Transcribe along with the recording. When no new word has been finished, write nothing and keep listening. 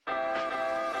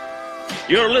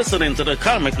You're listening to the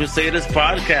Comic Crusaders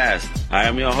podcast. I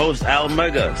am your host, Al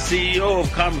Mega, CEO of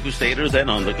Comic Crusaders and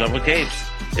Undercover Capes.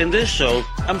 In this show,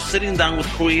 I'm sitting down with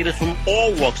creators from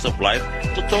all walks of life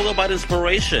to talk about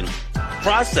inspiration,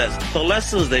 process, the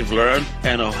lessons they've learned,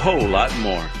 and a whole lot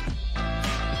more.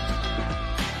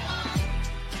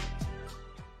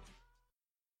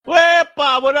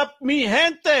 Wepa, what up, mi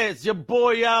gente? It's your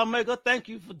boy, Al Mega. Thank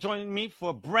you for joining me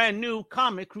for a brand new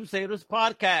Comic Crusaders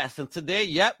podcast. And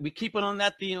today, we keep it on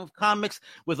that theme of comics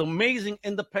with amazing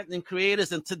independent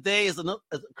creators. And today is a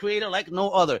creator like no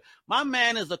other. My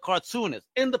man is a cartoonist,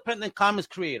 independent comics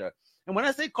creator. And when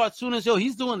I say cartoonist,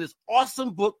 he's doing this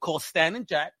awesome book called Stan and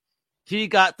Jack. He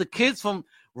got the kids from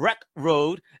Wreck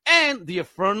Road and the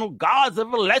Infernal Gods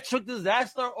of Electric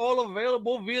Disaster all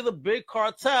available via the Big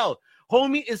Cartel.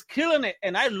 Homie is killing it,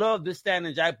 and I love this Stan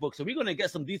and Jack book, so we're going to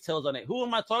get some details on it. Who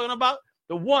am I talking about?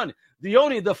 The one, the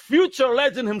only, the future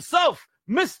legend himself,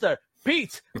 Mr.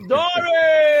 Pete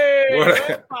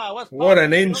Doherty! What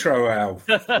an intro, Al.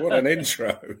 What an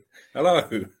intro. Hello.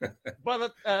 Brother,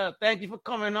 thank you for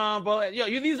coming on, bro. Yo,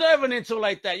 you deserve an intro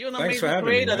like that. You're an amazing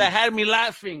creator that had me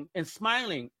laughing and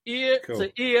smiling ear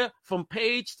to ear from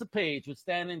page to page with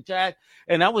Stan and Jack.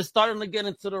 And I was starting to get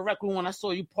into the rec room when I saw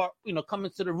you come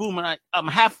into the room, and I'm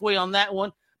halfway on that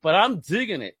one, but I'm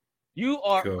digging it. You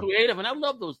are creative, and I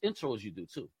love those intros you do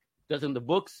too. Just in the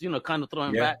books, kind of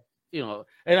throwing back,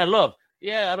 and I love.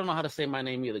 Yeah, I don't know how to say my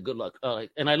name either. Good luck.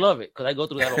 And I love it because I go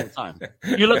through that all the time.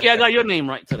 You lucky I got your name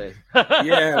right today.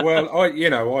 Yeah, well, I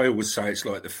always say it's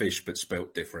like the fish, but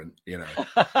spelt different,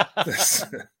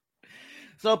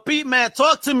 So, Pete, man,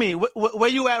 talk to me. Where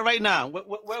you at right now?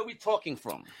 Where are we talking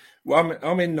from? Well,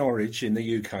 I'm in Norwich in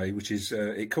the UK, which is,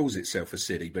 it calls itself a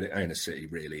city, but it ain't a city,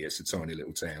 really. It's a tiny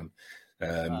little town.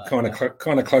 Kind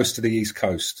of close to the East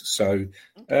Coast, so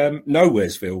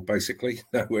Nowheresville, basically,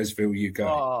 Nowheresville, UK.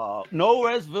 Oh,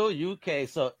 Nowheresville, UK.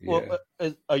 So,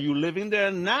 are you living there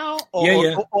now? Or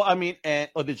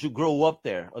did you grow up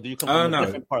there, or did you come from a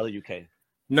different part of the UK?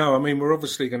 No, I mean, we're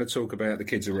obviously going to talk about the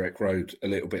kids of Wreck Road a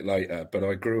little bit later, but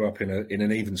I grew up in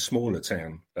an even smaller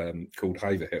town called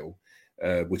Haverhill,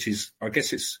 which is, I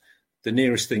guess, it's the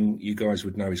nearest thing you guys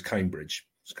would know is Cambridge.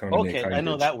 It's kind of near Cambridge. I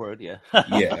know that word. Yeah.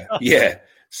 yeah.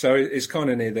 So it's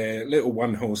kind of near there. Little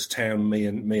one-horse town. Me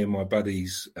and my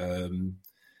buddies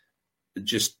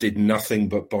just did nothing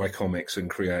but buy comics and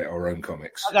create our own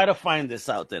comics. I gotta find this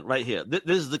out then, right here.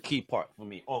 This is the key part for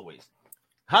me always.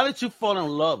 How did you fall in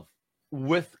love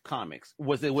with comics?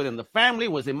 Was it within the family?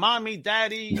 Was it mommy,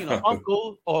 daddy,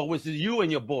 uncle, or was it you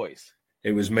and your boys?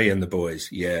 It was me and the boys.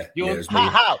 Yeah.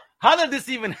 How did this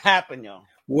even happen, yo?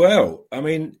 Well, I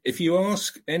mean, if you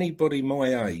ask anybody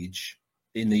my age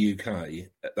in the UK,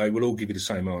 they will all give you the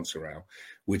same answer, Al,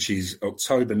 which is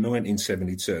October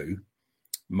 1972,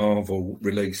 Marvel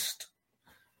released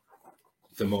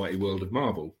The Mighty World of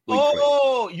Marvel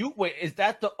weekly. Is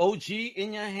that the OG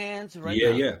in your hands right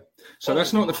now? Yeah. So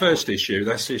that's not the first issue.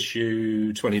 That's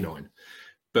issue 29.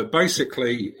 But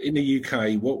basically, in the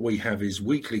UK, what we have is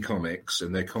weekly comics,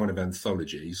 and they're kind of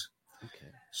anthologies. Okay.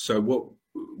 So what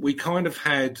we kind of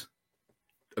had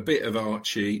a bit of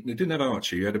Archie. We didn't have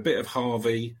Archie. You had a bit of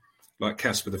Harvey, like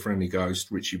Casper the Friendly Ghost,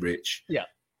 Richie Rich. Yeah.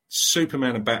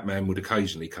 Superman and Batman would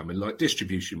occasionally come in. Like,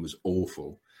 distribution was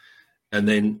awful. And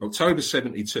then October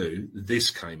 72,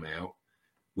 this came out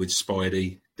with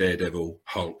Spidey, Daredevil,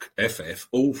 Hulk, FF,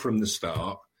 all from the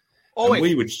start.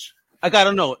 I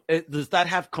gotta know, does that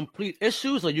have complete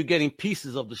issues, or are you getting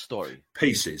pieces of the story?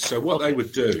 Pieces. So what they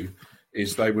would do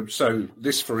is so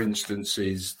this, for instance,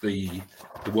 is the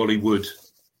Wally Wood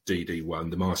DD1,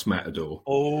 the Masked Matador.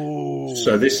 Oh.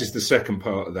 So this is the second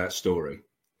part of that story.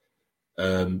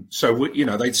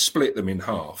 They'd split them in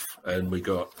half, and we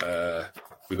got the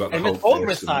and it's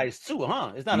oversized too,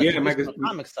 huh? It's not a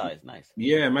comic size. Nice.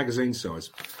 Yeah, magazine size.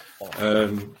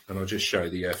 And I'll just show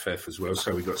the FF as well.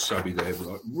 So we got Subby there,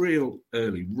 like real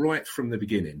early, right from the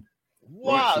beginning.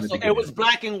 Wow! So it was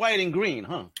black and white and green,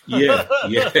 huh? Yeah.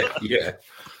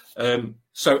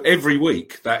 So every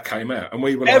week that came out, and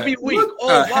we were every week.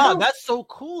 Oh wow, that's so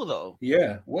cool, though.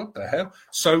 Yeah, what the hell?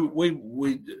 So we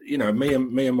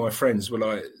me and my friends were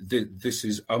like, "This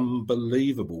is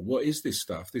unbelievable. What is this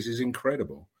stuff? This is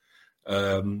incredible."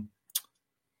 And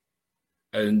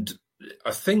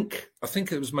I think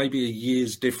it was maybe a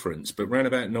year's difference, but around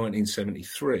about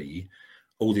 1973,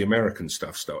 all the American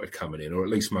stuff started coming in, or at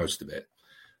least most of it.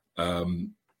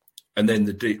 And then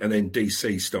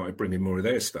DC started bringing more of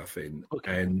their stuff in,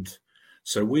 and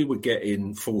so we were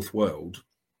getting Fourth World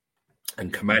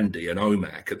and Commandy and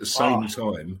OMAC at the same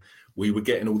time. We were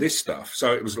getting all this stuff,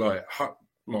 so it was like, oh,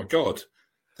 my God,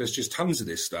 there's just tons of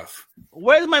this stuff.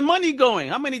 Where's my money going?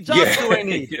 How many jobs do I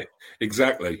need? Yeah,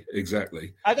 exactly.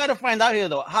 I got to find out here,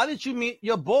 though. How did you meet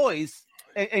your boys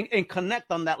and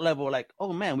connect on that level? Like,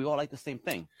 oh, man, we all like the same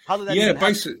thing. How did that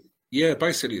happen?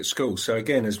 Basically at school. So,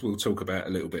 again, as we'll talk about a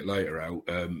little bit later, Al,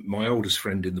 my oldest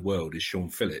friend in the world is Sean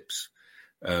Phillips,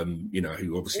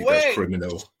 who obviously does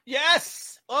Criminal.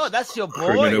 Yes. Oh, that's your boy.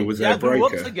 Criminal with their breaker.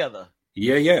 Grew up together.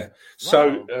 Yeah.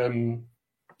 Wow.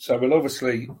 So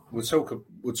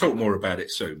we'll talk more about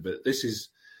it soon, but this is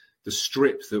the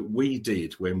strip that we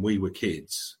did when we were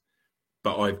kids,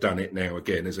 but I've done it now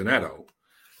again as an adult.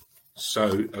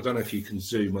 So I don't know if you can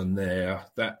zoom on there.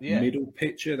 That middle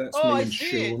picture, that's me and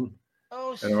Sean.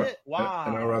 Oh, shit. Wow.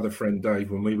 And our other friend Dave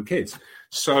when we were kids.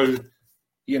 So,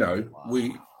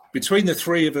 we between the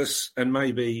three of us and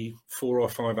maybe 4 or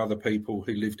 5 other people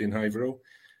who lived in Haverhill,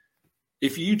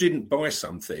 if you didn't buy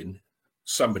something,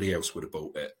 somebody else would have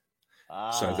bought it.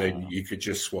 So then you could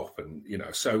just swap and,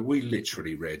 so we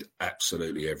literally read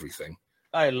absolutely everything.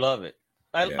 I love it.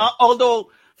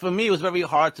 Although for me, it was very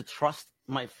hard to trust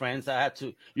my friends. I had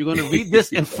to, you're going to read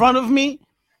this in front of me.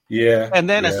 Yeah. And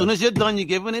then as soon as you're done, you're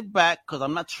giving it back because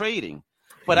I'm not trading.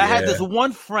 But I had this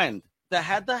one friend that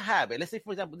had the habit. Let's say,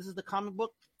 for example, this is the comic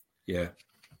book. Yeah.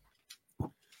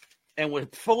 And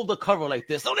would fold the cover like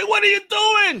this. So, what are you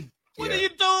doing? What are you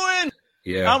doing?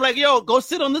 Yeah. I'm like, yo, go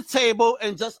sit on the table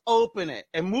and just open it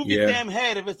and move your damn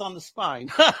head if it's on the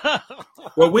spine.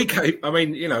 Well, we'd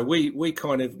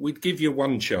give you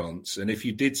one chance. And if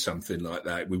you did something like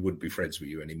that, we wouldn't be friends with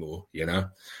you anymore,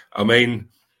 I mean,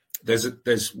 there's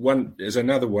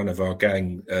another one of our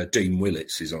gang, Dean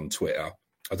Willits, is on Twitter.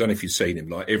 I don't know if you've seen him.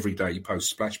 Like every day he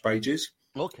posts splash pages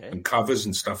and covers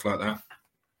and stuff like that.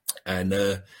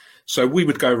 And so we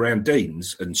would go around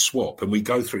Dean's and swap, and we'd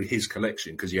go through his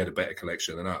collection because he had a better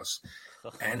collection than us.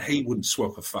 And he wouldn't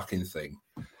swap a fucking thing.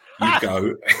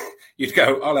 You'd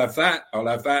go, I'll have that.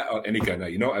 And he'd go, no,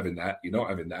 you're not having that. You're not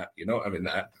having that. You're not having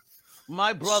that.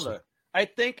 My brother, I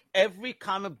think every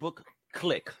comic book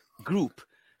group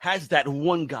has that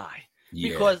one guy. Yeah.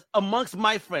 Because amongst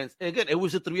my friends, again, it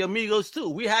was the 3 amigos too.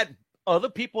 We had other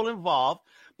people involved,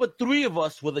 but 3 of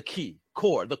us were the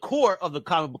core of the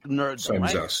comic book nerds. Same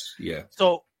right? as us, yeah.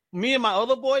 So me and my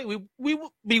other boy, we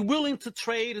would be willing to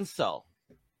trade and sell.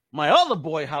 My other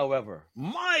boy, however,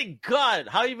 my God,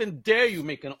 how even dare you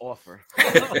make an offer?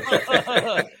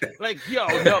 Like, yo,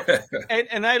 no.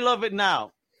 And I love it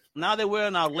now. Now that we're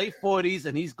in our late 40s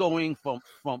and he's going from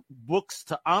books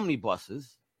to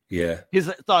omnibuses. Yeah. He's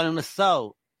starting to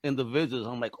sell individuals.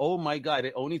 I'm like, oh my God,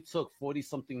 it only took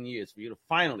 40-something years for you to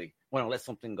finally want to let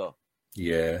something go.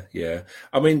 Yeah.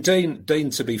 I mean, Dean,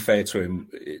 to be fair to him,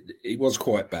 he was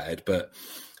quite bad, but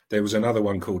there was another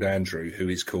one called Andrew who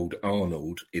is called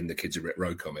Arnold in the Kids of Ret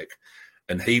Road comic.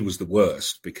 And he was the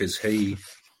worst because he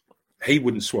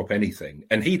wouldn't swap anything.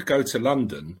 And he'd go to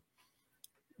London,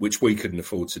 which we couldn't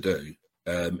afford to do.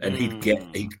 And he'd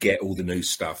get all the new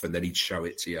stuff and then he'd show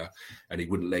it to you and he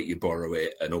wouldn't let you borrow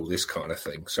it and all this kind of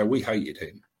thing. So we hated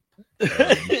him.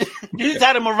 You just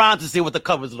had him around to see what the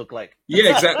covers look like.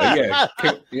 Yeah, exactly.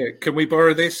 Yeah. Can we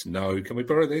borrow this? No. Can we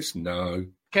borrow this? No.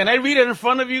 Can I read it in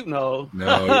front of you? No.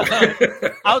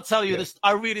 I'll tell you this.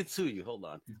 I'll read it to you. Hold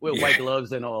on. With white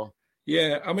gloves and all.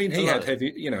 Yeah. I mean, he had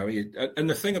heavy, and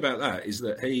the thing about that is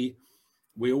that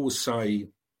we always say,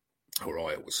 or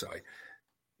I always say,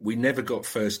 we never got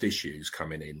first issues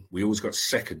coming in. We always got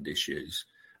second issues.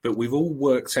 But we've all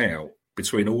worked out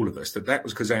between all of us that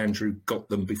was because Andrew got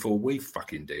them before we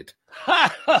fucking did. So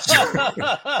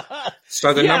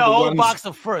the number ones, box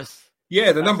of first.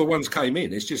 Yeah, the number ones came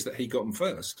in. It's just that he got them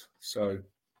first. So,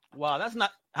 wow, that's not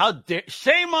how dare.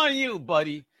 Shame on you,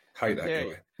 buddy. Hate that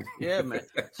guy. Yeah, man.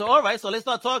 So, all right. So let's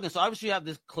start talking. So obviously you have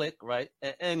this clique, right?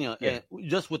 And and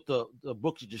just with the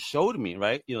book you just showed me,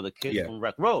 right? The kids from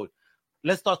Rec Road.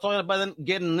 Let's start talking about them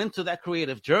getting into that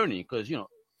creative journey because,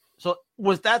 so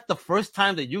was that the first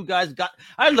time that you guys got,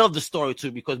 I love the story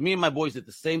too, because me and my boys did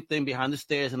the same thing behind the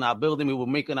stairs in our building. We were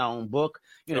making our own book,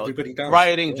 everybody does.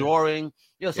 Writing, drawing.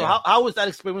 Yeah. So how was that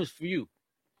experience for you?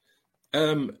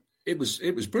 It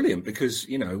was brilliant because,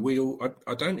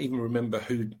 I don't even remember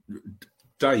who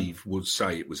Dave would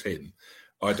say it was him.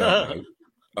 I don't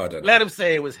know. Let him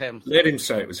say it was him. Let him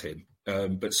say it was him.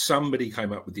 But somebody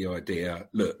came up with the idea,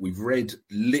 look, we've read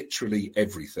literally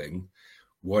everything.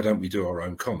 Why don't we do our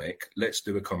own comic? Let's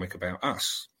do a comic about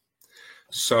us.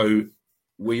 So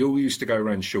we all used to go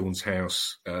around Sean's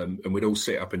house and we'd all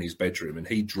sit up in his bedroom and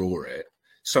he'd draw it.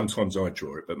 Sometimes I'd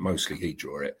draw it, but mostly he'd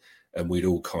draw it. And we'd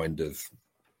all kind of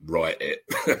write it.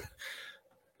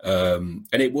 And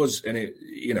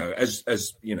you know,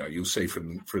 as you know, you'll see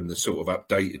from the sort of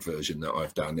updated version that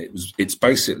I've done, it's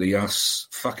basically us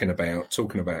fucking about,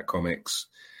 talking about comics,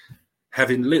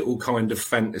 having little kind of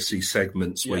fantasy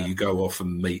segments where you go off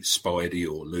and meet Spidey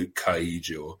or Luke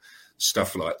Cage or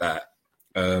stuff like that.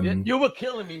 You were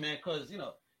killing me, man, because, you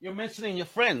know, you're mentioning your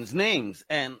friends' names,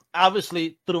 and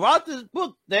obviously throughout this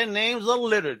book, their names are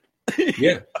littered. So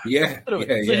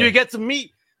you get to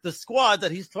meet the squad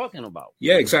that he's talking about.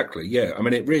 Yeah, exactly. Yeah, I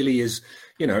mean, it really is.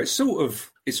 You know, it's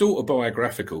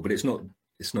autobiographical, but it's not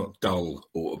dull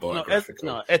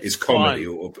autobiographical. It's comedy.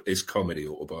 It's comedy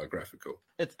autobiographical.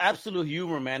 It's absolute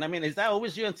humor, man. I mean, is that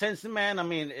always your intention, man? I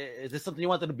mean, is this something you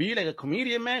wanted to be, like a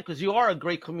comedian, man? Because you are a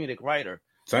great comedic writer.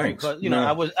 Thanks. Because, you know,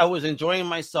 I was enjoying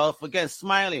myself, again,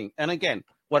 smiling, and again,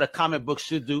 what a comic book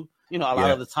should do. You know, a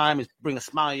lot of the time is bring a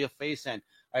smile on your face, and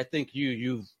I think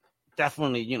you've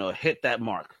definitely, you know, hit that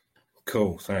mark.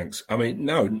 Cool, thanks. I mean,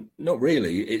 no, not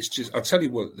really. It's just, I'll tell you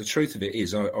what, the truth of it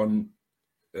is, I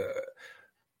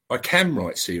can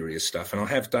write serious stuff, and I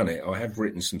have done it. I have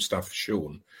written some stuff for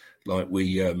Sean. Like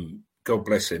God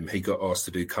bless him, he got asked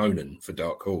to do Conan for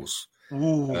Dark Horse.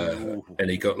 And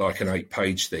he got like an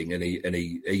 8-page thing, and he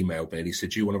emailed me and he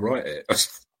said, "Do you want to write it?"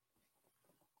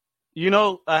 You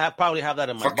know, I probably have that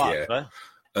in my box, right?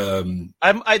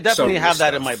 I definitely have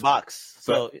that in my box.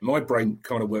 So but my brain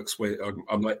kind of works where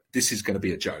I'm like, this is going to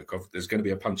be a joke. There's going to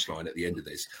be a punchline at the end of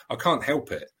this. I can't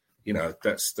help it. You know,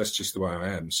 that's just the way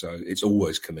I am. So it's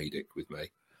always comedic with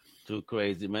me. Too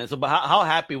crazy, man. So, but how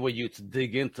happy were you to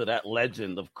dig into that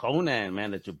legend of Conan,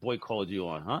 man, that your boy called you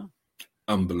on, huh?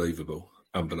 Unbelievable.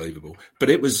 But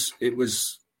it was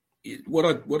what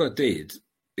I did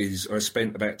is I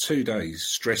spent about 2 days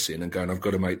stressing and going, I've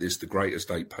got to make this the greatest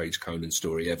 8-page Conan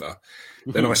story ever.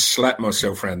 Then I slapped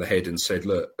myself around the head and said,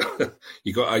 look,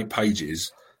 you got 8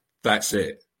 pages. That's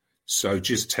it. So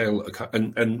just tell.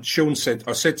 And Sean said,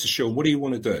 I said to Sean, what do you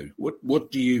want to do?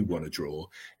 What do you want to draw?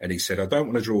 And he said, I don't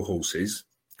want to draw horses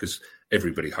because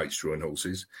everybody hates drawing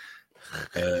horses.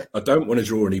 I don't want to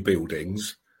draw any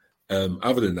buildings.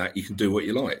 Other than that, you can do what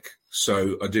you like.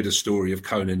 So I did a story of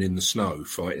Conan in the snow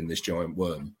fighting this giant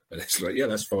worm. And it's like, yeah,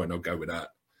 that's fine. I'll go with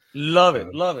that. Love it.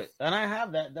 And I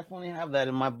have that. Definitely have that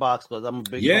in my box because I'm a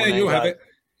big Conan you'll guy. Have it.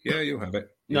 Yeah, you'll have it.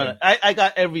 Yeah. No, I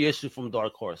got every issue from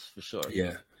Dark Horse for sure.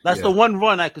 Yeah. That's the one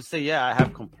run I could say, I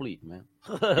have complete, man.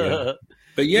 But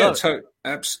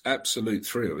absolute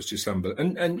thrill. It was just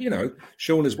unbelievable. And, you know,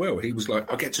 Sean as well, he was like,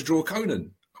 I get to draw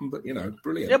Conan. But, you know,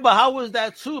 brilliant. Yeah, but how was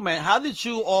that too, man? How did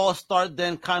you all start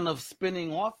then kind of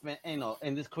spinning off, you know,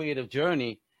 in this creative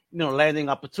journey, you know, landing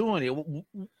opportunity?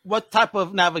 What type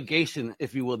of navigation,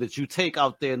 if you will, did you take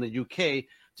out there in the UK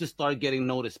to start getting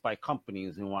noticed by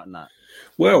companies and whatnot?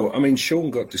 Well, I mean,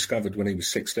 Sean got discovered when he was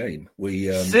 16.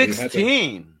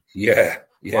 16? Yeah.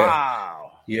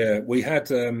 Wow. Yeah, we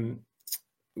had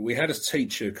a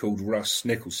teacher called Russ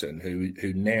Nicholson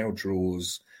who now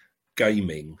draws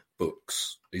gaming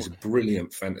books. He's a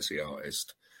brilliant fantasy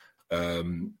artist.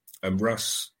 And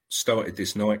Russ started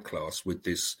this night class with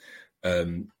this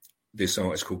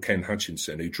artist called Ken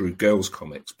Hutchinson, who drew girls'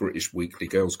 comics, British weekly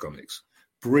girls' comics.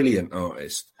 Brilliant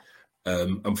artist.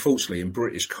 Unfortunately, in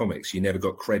British comics, you never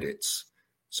got credits,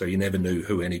 so you never knew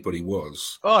who anybody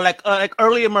was. Oh, like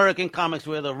early American comics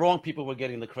where the wrong people were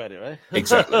getting the credit, right?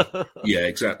 Exactly. Yeah,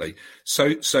 exactly.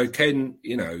 So Ken,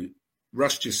 you know,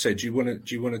 Russ just said, "Do you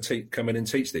want to come in and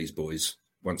teach these boys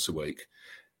once a week?"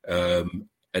 And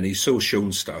he saw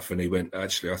Sean's stuff, and he went,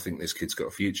 "Actually, I think this kid's got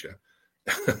a future."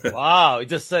 Wow! He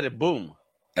just said it, boom,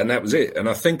 and that was it. And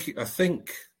I think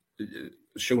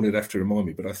Sean would have to remind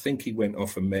me, but I think he went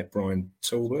off and met Brian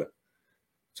Talbot.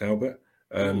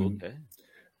 Okay.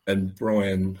 And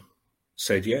Brian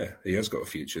said, "Yeah, he has got a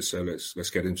future, so let's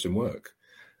get him some work."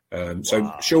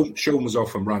 So Sean was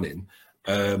off and running.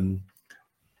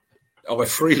 I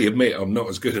freely admit I'm not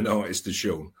as good an artist as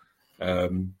Sean.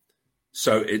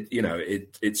 So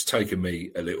it's taken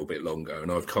me a little bit longer,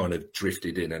 and I've kind of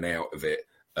drifted in and out of it.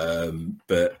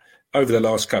 But over the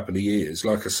last couple of years,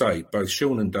 like I say, both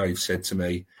Sean and Dave said to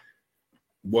me,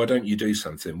 "Why don't you do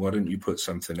something? Why don't you put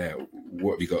something out?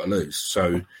 What have you got to lose?"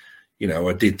 So, you know,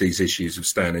 I did these issues of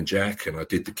Stan and Jack, and I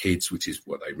did the kids, which is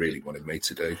what they really wanted me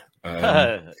to do.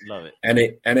 Love it.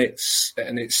 And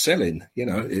it's selling. You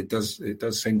know, it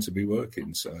does seem to be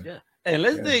working. So yeah. And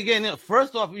let's dig in.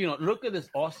 First off, you know, look at this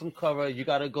awesome cover. You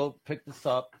got to go pick this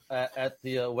up at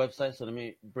the website. So let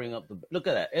me bring up look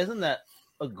at that. Isn't that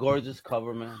a gorgeous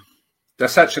cover, man?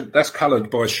 That's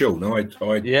coloured by Sean. I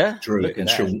drew it, and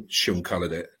Sean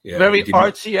coloured it. Yeah, very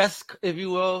Archie-esque, if you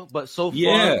will, but so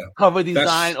fun. Cover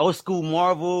design, old school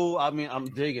Marvel. I mean, I'm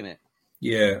digging it.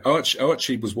 Yeah,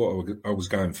 Archie was what I was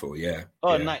going for. Yeah.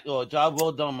 Oh, yeah. nice. Oh, job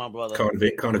well done, my brother.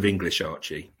 Kind of English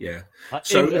Archie. Yeah.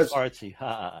 English Archie.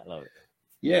 I love it.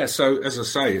 Yeah. So as I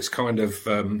say, it's kind of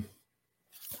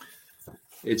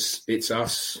it's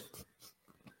us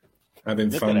having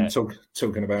fun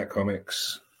talking about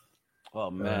comics.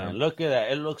 Oh man, look at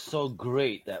that! It looks so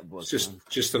great. That book. It's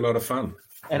just a lot of fun.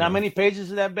 And how many pages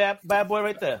is that bad boy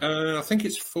right there? I think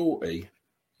it's 40.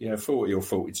 Yeah, 40 or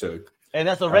 42. And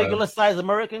that's a regular size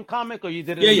American comic, or you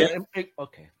did it? Yeah.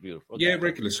 Okay, beautiful. Okay. Yeah,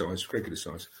 regular size.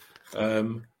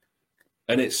 And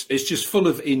it's just full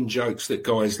of in jokes that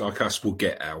guys like us will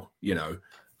get, Al. You know.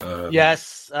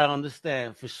 Yes, I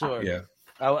understand for sure. Yeah.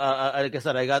 I like I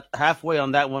said, I got halfway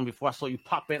on that one before I saw you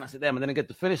pop in. I said, "Damn!" I didn't get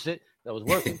to finish it. That was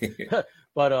working.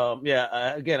 But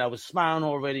again, I was smiling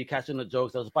already, catching the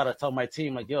jokes. I was about to tell my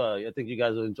team, like, "Yo, I think you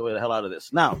guys will enjoy the hell out of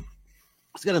this." Now,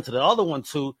 let's get into the other one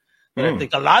too. That I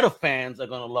think a lot of fans are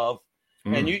gonna love.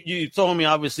 And you told me,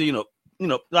 obviously, you know,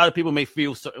 a lot of people may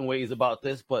feel certain ways about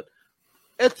this, but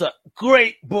it's a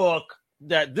great book.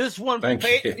 That this one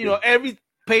page, you know, every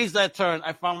page that I turned,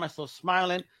 I found myself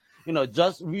smiling. You know,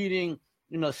 just reading,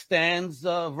 you know, Stan's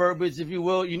verbiage, if you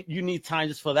will. You need time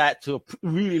just for that to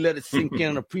really let it sink in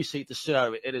and appreciate the shit out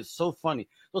of it. It is so funny.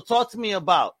 So talk to me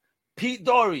about Pete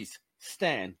Dory's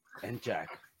Stan and Jack.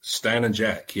 Stan and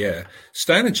Jack, yeah.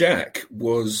 Stan and Jack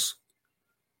was.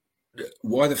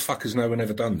 Why the fuck has no one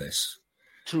ever done this?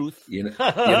 Truth, you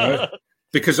know,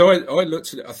 because I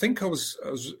looked at it. I think I was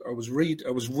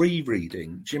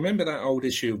rereading. Do you remember that old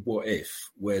issue of What If,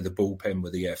 where the ballpen were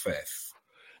the FF?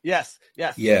 Yes.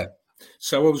 Yeah.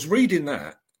 So I was reading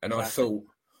that, and I thought,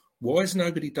 why has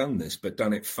nobody done this but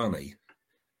done it funny?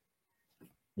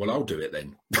 Well, I'll do it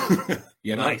then.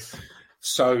 You know. Nice.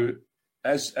 So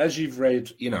as you've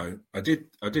read, you know, I did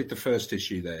the first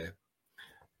issue there.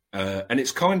 And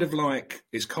it's kind of like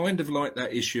that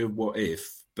issue of What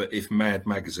If, but if Mad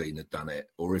Magazine had done it,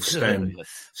 or if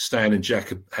Stan and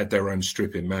Jack had their own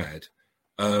strip in Mad.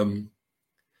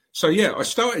 So yeah, I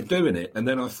started doing it, and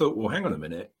then I thought, well, hang on a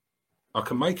minute, I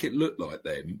can make it look like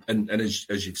them. And as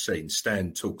you've seen,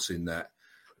 Stan talks in that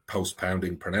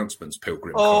pulse-pounding pronouncements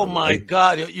pilgrim. Oh my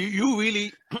God, you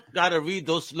really got to read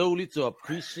those slowly to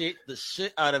appreciate the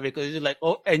shit out of it, because you're like,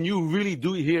 oh, and you really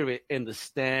do hear it in the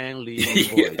Stan Lee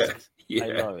voice. I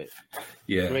love it.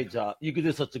 Yeah, great job. You could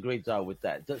do such a great job with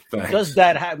that. Just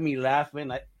that had me laughing.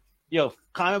 Like, yo,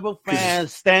 comic book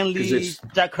fans, Stan Lee,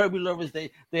 Jack Kirby lovers,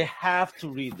 they have to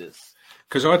read this.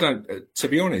 Because I don't, to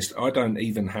be honest, I don't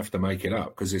even have to make it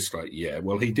up, because it's like, yeah,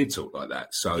 well, he did talk like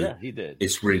that. So yeah, he did.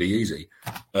 It's really easy.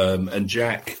 And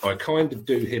Jack, I kind of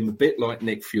do him a bit like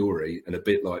Nick Fury and a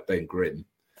bit like Ben Grimm.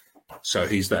 So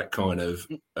he's that kind of,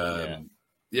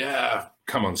 yeah,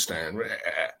 come on, Stan.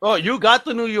 Oh, you got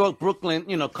the New York, Brooklyn,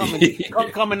 you know,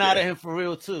 coming out of him for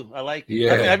real, too. I like it.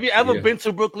 Yeah, have you ever been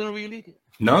to Brooklyn, really?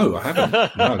 No, I haven't.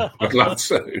 No, I'd love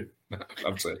to.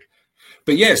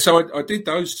 But yeah, so I did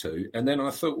those two, and then I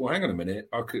thought, well, hang on a minute,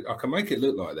 I can make it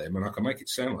look like them, and I can make it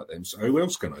sound like them. So who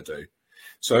else can I do?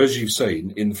 So as you've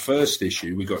seen in the first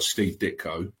issue, we got Steve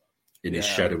Ditko in his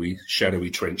shadowy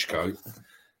trench coat.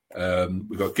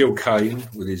 We got Gil Kane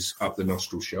with his up the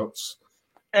nostril shots,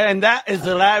 and that is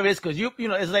hilarious because you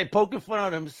know it's like poking fun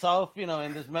at himself, you know,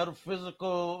 in this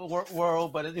metaphysical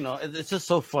world, but you know it's just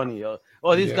so funny, yo.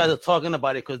 All these guys are talking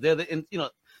about it because they're you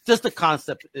know, just the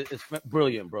concept is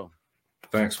brilliant, bro.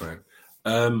 Thanks, man.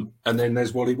 And then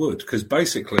there's Wally Wood, because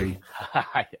basically,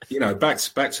 you know, back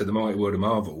to the Mighty World of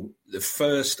Marvel, the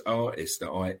first artist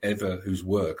whose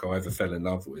work I ever fell in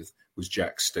love with was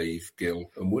Jack, Steve,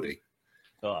 Gil, and Woody.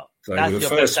 Oh, they were the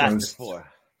first ones.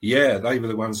 Yeah, they were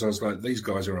the ones I was like, these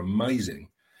guys are amazing.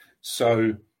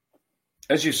 So,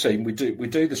 as you've seen, we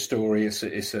do the story.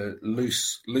 It's a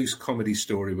loose comedy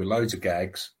story with loads of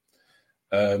gags.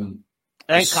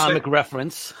 And comic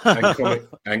reference.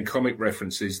 and comic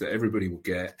references that everybody will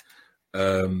get.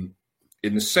 In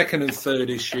the second and third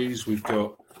issues, we've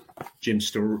got Jim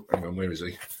hang on, where is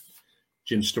he?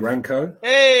 Jim Steranko.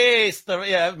 Hey,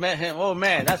 yeah, I've met him. Oh,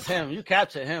 man, that's him. You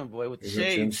captured him, boy, with the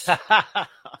shades.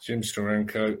 Jim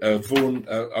Steranko. Vaughn,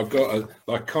 I've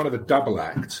got kind of a double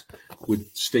act with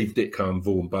Steve Ditko and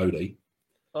Vaughn Bodie.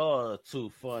 Oh, too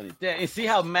funny. Damn, you see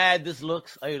how mad this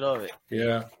looks? I love it.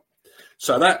 Yeah.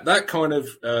 So that kind of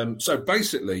so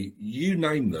basically you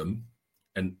name them,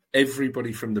 and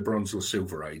everybody from the Bronze or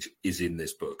Silver Age is in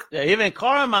this book. Yeah, even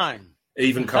Carmine.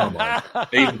 Even Carmine.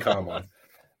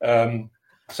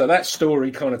 So that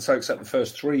story kind of takes up the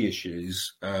first three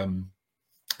issues, and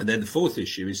then the fourth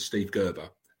issue is Steve Gerber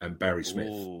and Barry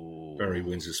Smith, Barry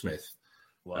Windsor Smith.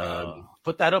 Wow!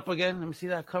 Put that up again. Let me see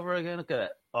that cover again. Look at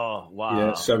that. Oh, wow.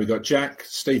 Yeah, so we got Jack,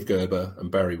 Steve Gerber,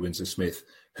 and Barry Windsor Smith,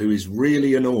 who is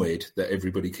really annoyed that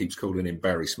everybody keeps calling him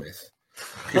Barry Smith.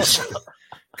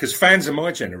 Because fans of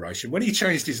my generation, when he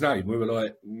changed his name, we were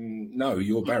like, no,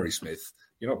 you're Barry Smith.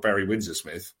 You're not Barry Windsor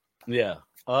Smith. Yeah.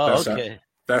 Oh, okay.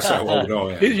 That's how old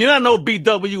I am. You don't know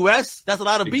BWS? That's a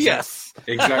lot of BS.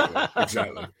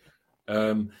 Exactly.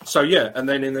 So, yeah, and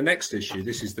then in the next issue,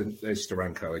 there's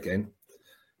Steranko again.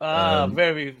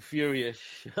 Very furious.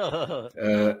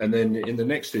 And then in the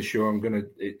next issue,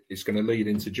 it's gonna lead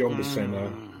into John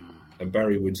Buscema and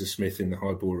Barry Windsor Smith in the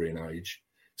Hyborian Age.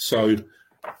 So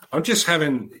I'm just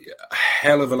having a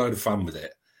hell of a load of fun with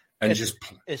it, and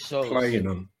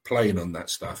playing on that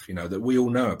stuff, that we all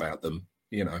know about them,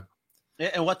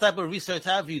 And what type of research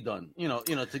have you done?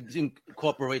 To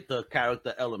incorporate the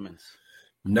character elements.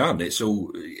 None.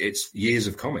 It's years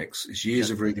of comics. It's years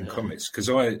of reading comics, because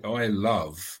I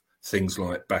love things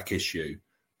like Back Issue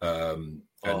and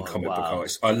Comic Book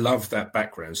Artists. I love that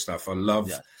background stuff. I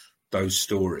love those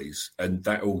stories, and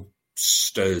that all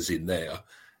stirs in there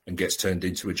and gets turned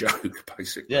into a joke,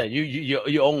 basically. Yeah,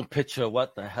 your own picture of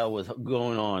what the hell was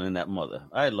going on in that mother.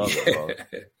 I love it, bro.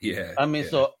 Yeah. I mean,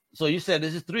 so you said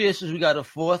this is 3 issues. We got a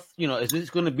 4th. Is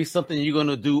this going to be something you're going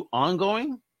to do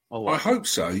ongoing? I hope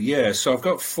so, yeah. So I've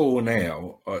got 4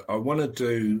 now. I want to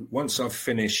do, once I've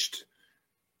finished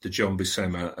the John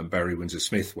Buscema and Barry Windsor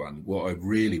Smith one, what I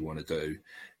really want to do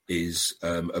is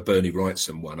a Bernie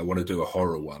Wrightson one. I want to do a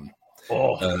horror one.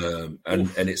 And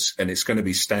it's going to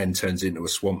be Stan turns into a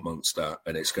swamp monster,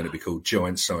 and it's going to be called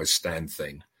Giant Size Stan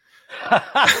Thing.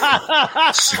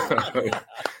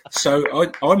 so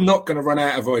I'm not going to run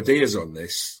out of ideas on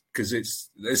this, because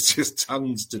there's just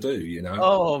tons to do,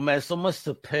 Oh man, so much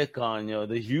to pick on,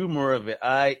 the humor of it.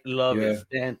 I love it,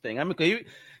 Stan Thing. I mean, you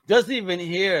just even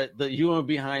hear the humor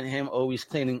behind him always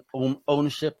claiming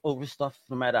ownership over stuff,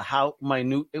 no matter how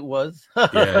minute it was.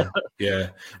 Yeah.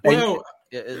 Well,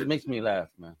 it makes me laugh,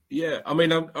 man. Yeah, I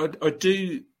mean, I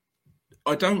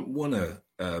don't want to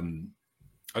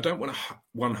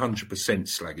 100%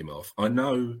 slag him off. I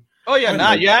know. Oh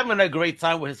yeah, you're having a great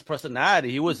time with his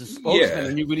personality. He was a spokesman,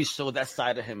 and you really showed that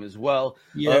side of him as well.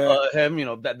 Yeah, him,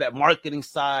 that marketing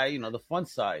side, the fun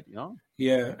side,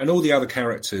 Yeah, and all the other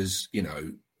characters,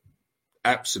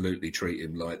 absolutely treat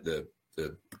him like the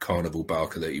carnival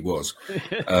barker that he was.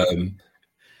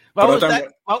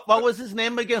 What was his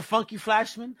name again? Funky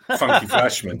Flashman? Funky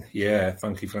Flashman, yeah,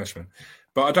 Funky Flashman.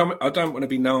 But I don't want to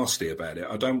be nasty about it.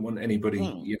 I don't want anybody,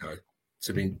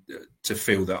 to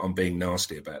feel that I'm being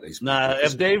nasty about these people. Nah,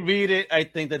 if they read it, I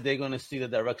think that they're going to see the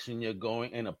direction you're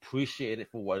going and appreciate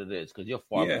it for what it is, because you're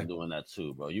far from doing that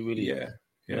too, bro. You really,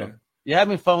 you're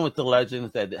having fun with the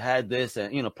legends that had this,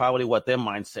 and probably what their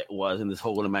mindset was in this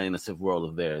whole imaginative world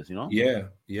of theirs. Yeah.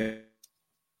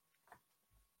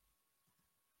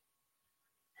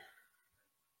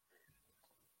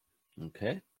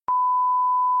 Okay.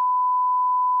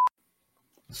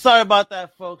 Sorry about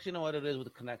that, folks. You know what it is with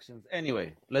the connections.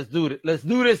 Anyway, let's do it. Let's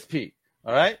do this, Pete.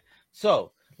 All right.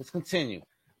 So let's continue.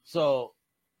 So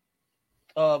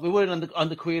we were on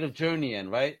the creative journey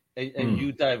end, right? And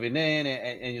you diving in,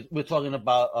 and we're talking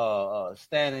about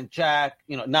Stan and Jack.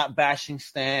 Not bashing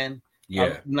Stan.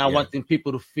 Not wanting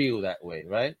people to feel that way,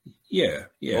 right? Yeah.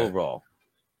 Overall.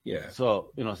 Yeah.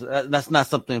 So, so that's not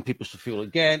something people should feel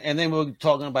again. And then we're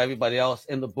talking about everybody else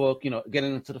in the book,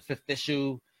 getting into the 5th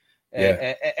issue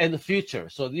and the future.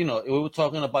 So, we were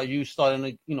talking about you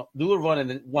starting to, do a run and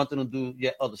then wanting to do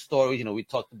yet other stories. We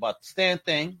talked about the Stan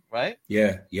thing, right?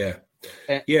 Yeah.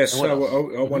 So I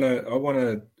want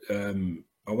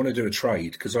to do a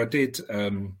trade, because I did,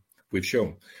 with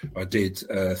Sean, I did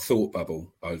Thought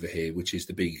Bubble over here, which is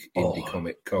the big indie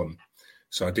comic con.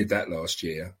 So I did that last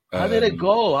year. How did it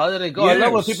go? I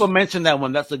love when people mention that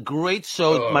one. That's a great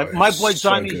show. My boy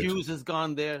Johnny Hughes has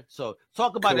gone there. So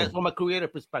talk about that from a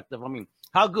creative perspective. I mean,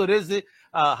 how good is it?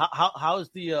 How is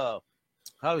the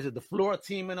floor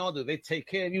team and all? Do they take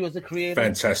care of you as a creator?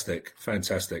 Fantastic.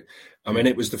 I mean,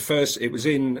 it was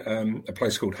in a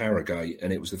place called Harrogate,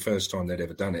 and it was the first time they'd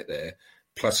ever done it there.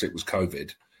 Plus it was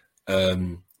COVID.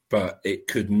 But it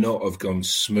could not have gone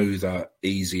smoother,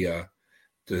 easier.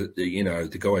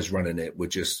 The guys running it were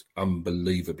just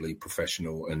unbelievably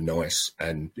professional and nice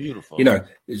and beautiful.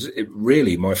 It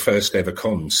really my first ever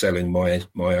con selling my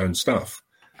own stuff.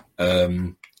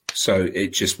 So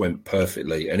it just went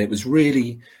perfectly, and it was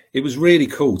really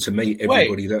cool to meet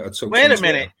everybody that I talked to. Wait a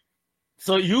minute.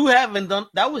 So you haven't done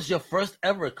that? Was your first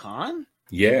ever con?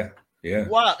 Yeah.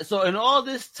 Wow. So in all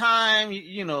this time,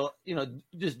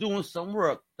 just doing some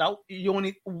work,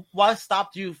 what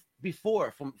stopped you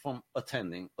before from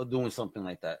attending or doing something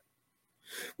like that?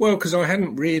 Well, because I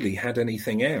hadn't really had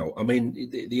anything out. I mean,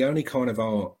 the only kind of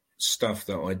art stuff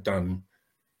that I'd done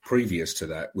previous to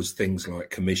that was things like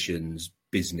commissions,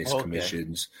 business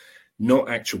commissions, not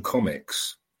actual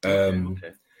comics. And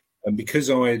because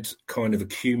I'd kind of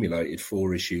accumulated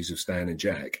 4 issues of Stan and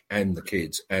Jack and the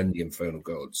kids and the Infernal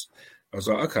Gods, I was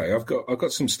like, okay, I've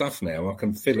got some stuff now. I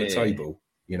can fill a table,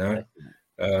 you know.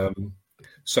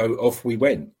 So off we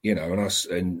went, you know, and I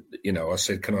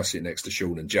said, can I sit next to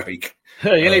Sean and Jake?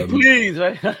 Please,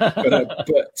 right?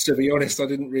 but to be honest, I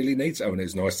didn't really need to. I mean, it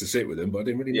was nice to sit with them, but I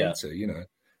didn't really need to, you know.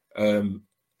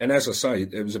 And as I say,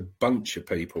 there was a bunch of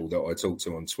people that I talked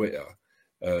to on Twitter.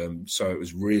 So it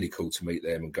was really cool to meet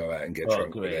them and go out and get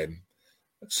drunk with them.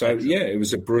 So, yeah, it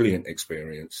was a brilliant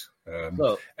experience.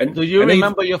 Do you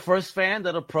remember your first fan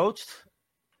that approached?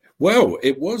 Well,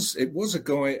 it was a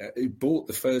guy who bought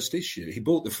the first issue. He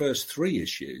bought the first 3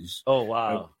 issues. Oh,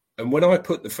 wow. And when I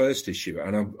put the first issue,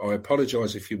 and I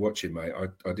apologise if you're watching, mate,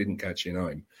 I didn't catch your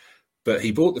name. But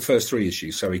he bought the first 3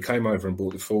 issues, so he came over and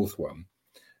bought the 4th one.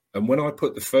 And when I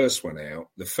put the first one out,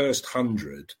 the first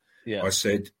 100, I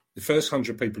said, the first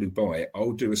 100 people who buy it,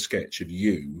 I'll do a sketch of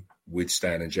you with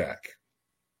Stan and Jack.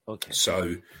 Okay.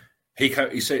 So he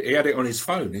said he had it on his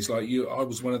phone. He's like, I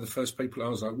was one of the first people. I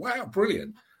was like, wow,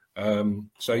 brilliant.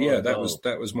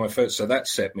 That was my first. So that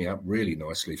set me up really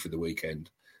nicely for the weekend.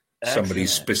 Excellent. Somebody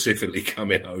specifically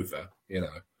coming over, you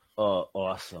know. Oh,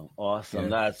 awesome. Yeah.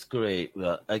 That's great.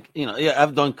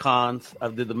 I've done cons.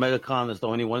 I've did the Mega Con. It's the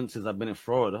only one since I've been in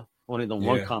Florida. Only done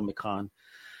one Comic Con.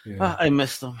 Yeah. I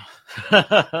missed them.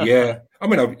 Yeah. I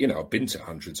mean, I've been to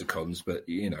hundreds of cons, but,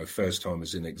 you know, first time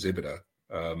as an exhibitor,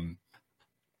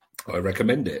 I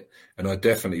recommend it. And I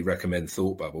definitely recommend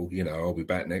Thought Bubble. You know, I'll be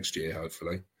back next year,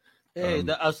 hopefully. Hey,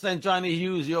 I'll send Johnny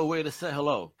Hughes your way to say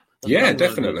hello.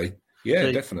 Definitely.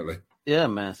 Yeah, definitely. Yeah,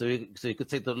 man. So you could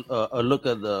take a look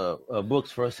at the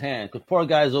books firsthand. Because poor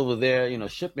guys over there, you know,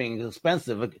 shipping is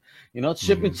expensive. You know,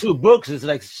 shipping 2 books is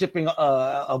like shipping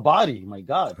a body. My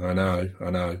God. I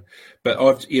know. But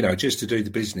I've, you know, just to do the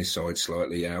business side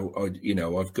slightly out,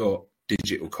 I've got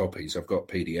digital copies. I've got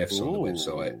PDFs on the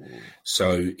website.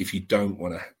 So if you don't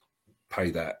want to pay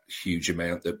that huge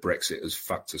amount that Brexit has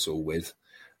fucked us all with,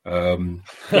 you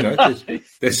know,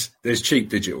 there's cheap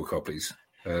digital copies.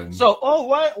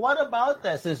 What about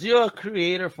that? Since you're a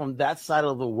creator from that side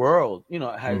of the world, you know,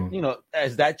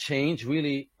 has that change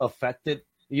really affected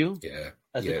you?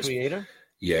 As a creator?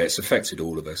 It's affected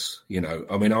all of us. You know,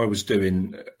 I mean, I was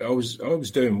doing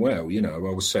well. You know,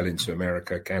 I was selling to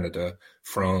America, Canada,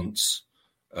 France,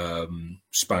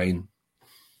 Spain,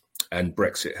 and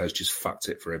Brexit has just fucked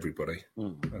it for everybody.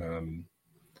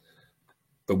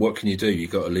 But what can you do?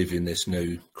 You've got to live in this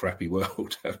new crappy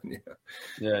world, haven't you?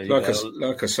 Yeah.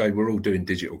 Like I say, we're all doing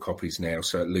digital copies now,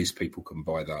 so at least people can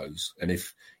buy those. And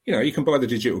if, you know, you can buy the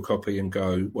digital copy and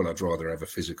go, well, I'd rather have a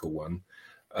physical one.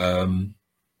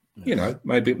 You know,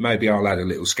 maybe I'll add a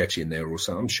little sketch in there or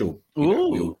something. I'm sure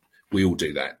we all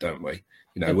do that, don't we?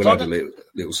 You know, we'll add a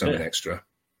little something extra.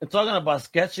 And talking about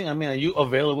sketching, I mean, are you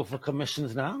available for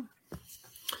commissions now?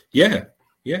 Yeah.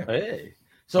 Hey.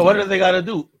 So what do they got to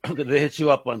do? Do they hit you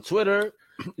up on Twitter?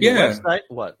 Your website?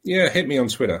 What? Yeah, hit me on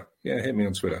Twitter.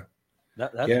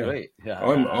 That's great. Yeah,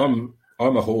 I'm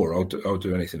a whore. I'll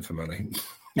do anything for money.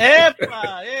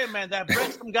 Hey man, that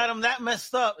Brexham got him that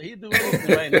messed up. He do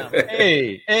anything right now.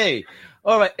 Hey.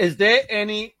 All right. Is there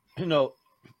any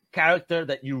character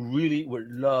that you really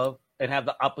would love and have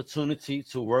the opportunity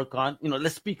to work on? You know,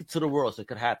 let's speak it to the world so it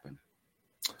could happen.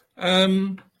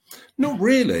 Not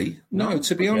really. No,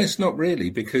 to be honest, not really,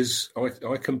 because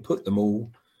I can put them all.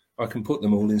 I can put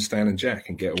them all in Stan and Jack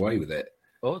and get away with it.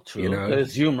 Oh, true. You know,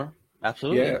 there's humor.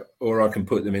 Absolutely. Yeah, or I can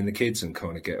put them in the kids and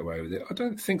kind of get away with it. I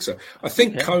don't think so. I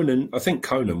think Conan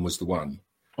was the one.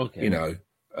 Okay. You know,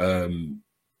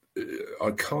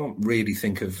 I can't really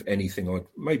think of anything.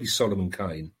 Maybe Solomon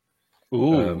Kane.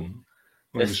 Ooh.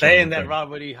 They're saying that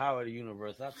Robert E. Howard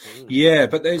universe, absolutely. Yeah,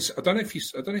 but I don't know if you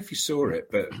saw it,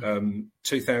 but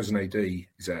 2000 AD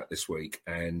is out this week,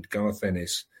 and Garth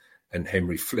Ennis and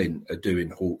Henry Flint are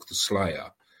doing Hawk the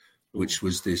Slayer, which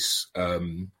was this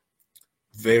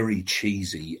very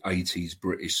cheesy 80s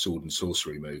British sword and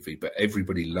sorcery movie, but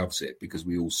everybody loves it because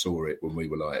we all saw it when we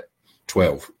were like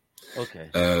 12.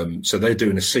 Okay. So they're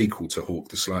doing a sequel to Hawk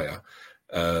the Slayer,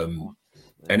 and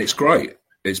it's great.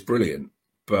 It's brilliant,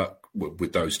 but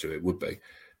with those two, it would be.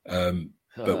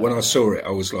 But when I saw it,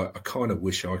 I was like, I kind of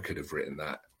wish I could have written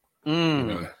that. You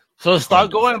know? So start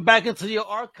going back into your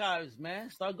archives, man.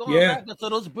 Start going back into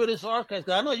those British archives.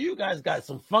 I know you guys got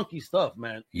some funky stuff,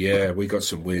 man. Yeah, we got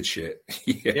some weird shit.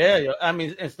 Yeah, I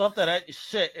mean, and stuff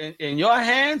in your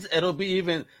hands, it'll be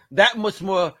even that much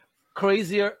more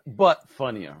crazier but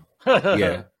funnier.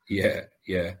 Yeah.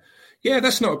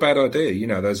 That's not a bad idea. You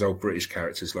know, those old British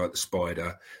characters like the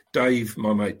Spider. Dave,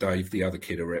 my mate Dave, the other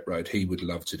kid at Ret Road, he would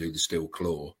love to do the Steel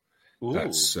Claw. Ooh.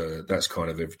 That's kind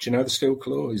of. Do you know the Steel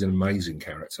Claw? He's an amazing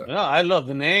character. Yeah, I love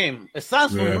the name. It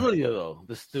sounds familiar though.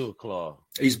 The Steel Claw.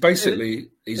 He's basically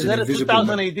is that a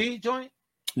 2000 AD joint?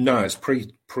 No, it's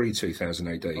pre 2000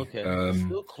 AD. Okay.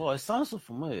 Steel Claw. It sounds so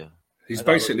familiar. He's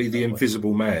basically the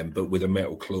Invisible Man, but with a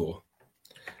metal claw.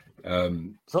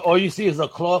 So all you see is a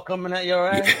claw coming at your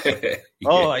ass? Yeah.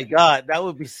 Oh my God, that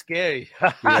would be scary.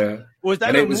 Yeah. Was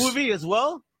that a movie as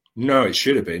well? No, it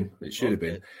should have been. It should have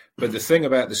been. But the thing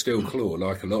about the Steel Claw,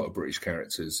 like a lot of British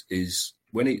characters, is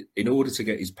in order to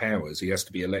get his powers, he has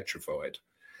to be electrified.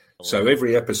 Oh. So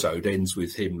every episode ends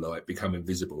with him like becoming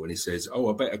invisible, and he says, "Oh,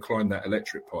 I better climb that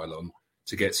electric pylon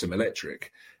to get some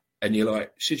electric." And you're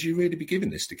like, should you really be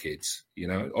giving this to kids? You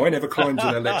know, I never climbed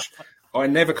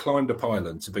a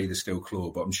pylon to be the Steel Claw,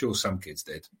 but I'm sure some kids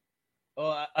did.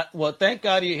 Oh, well, thank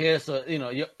God you're here. So, you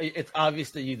know, it's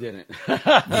obvious that you didn't.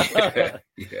 Yeah.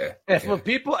 And for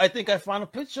people, I think I found a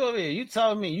picture of it. You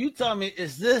tell me,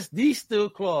 is this the Steel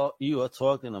Claw you are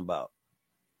talking about?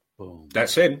 Boom.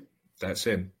 That's him.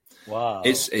 Wow.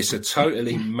 It's a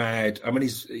totally mad. I mean,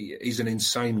 he's an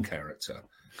insane character.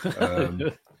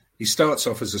 He starts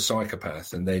off as a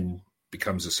psychopath and then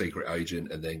becomes a secret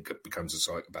agent and then becomes a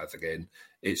psychopath again.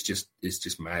 It's just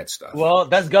mad stuff. Well,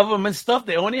 that's government stuff.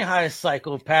 They only hire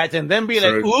psychopaths and then be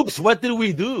like, oops, what did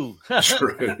we do?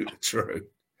 True.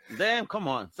 Damn, come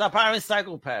on. Stop hiring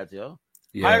psychopaths, yo.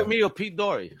 Yeah. Hire me or Pete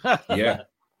Dory. Yeah.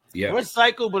 We're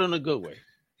psycho, but in a good way.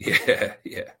 Yeah.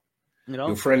 You know,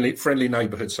 you're friendly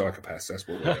neighborhood psychopaths. That's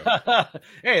what we are.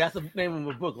 Hey, that's the name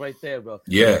of a book right there, bro.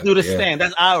 Yeah. Do the stand.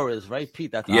 That's ours, right,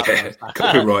 Pete? That's ours.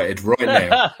 Copyrighted right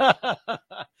now.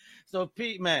 So,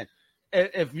 Pete, man,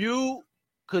 if you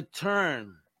could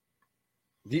turn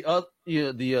the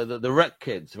Rec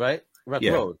Kids, right, Rec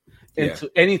Road,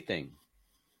 into anything,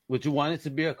 would you want it to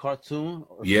be a cartoon?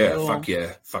 Or film?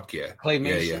 Fuck yeah.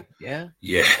 Claymation. Yeah.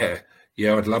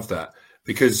 I'd love that.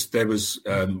 Because there was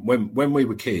when we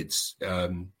were kids,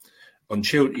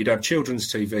 you'd have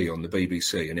children's TV on the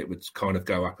BBC, and it would kind of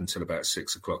go up until about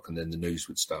 6 o'clock, and then the news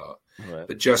would start. Right.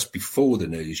 But just before the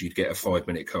news, you'd get a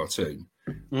 5-minute cartoon,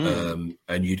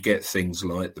 and you'd get things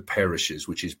like The Perishers,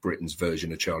 which is Britain's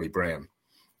version of Charlie Brown.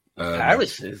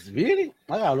 Perishers, really?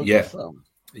 I gotta look this up.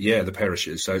 Yeah, The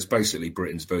Perishers. So it's basically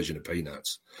Britain's version of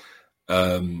Peanuts.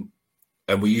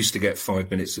 And we used to get 5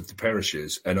 minutes of The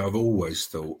Perishers, and I've always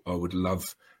thought I would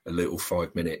love a little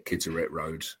 5-minute Kids at Ret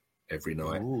Road every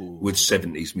night with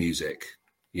 70s music,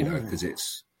 you know, because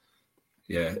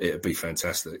it'd be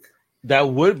fantastic. That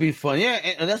would be fun, yeah,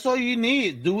 and that's all you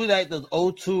need. Do like those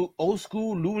old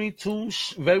school Looney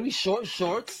Tunes, very short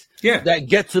shorts, that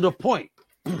get to the point.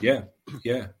 Yeah.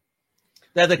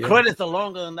 That the credits are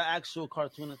longer than the actual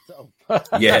cartoon itself.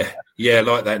 Yeah,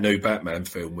 like that new Batman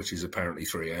film, which is apparently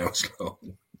 3 hours long.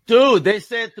 Dude, they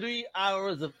said 3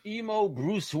 hours of emo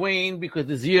Bruce Wayne because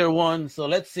it's year one. So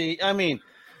let's see. I mean,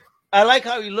 I like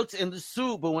how he looks in the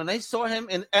suit, but when I saw him,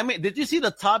 did you see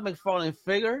the Todd McFarlane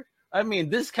figure? I mean,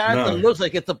 this character looks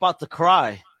like it's about to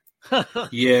cry.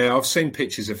 Yeah, I've seen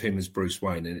pictures of him as Bruce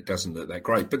Wayne, and it doesn't look that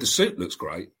great, but the suit looks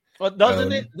great. But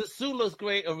doesn't it? The suit looks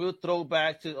great, a real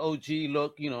throwback to OG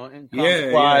look, you know, and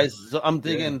comic-wise. So I'm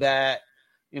digging that,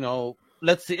 you know.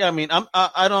 Let's see. I mean,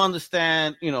 I don't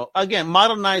understand, you know. Again,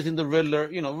 modernizing the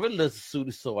Riddler. You know, Riddler's suit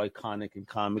is so iconic in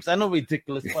comics. I know,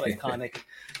 ridiculous, but iconic.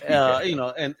 You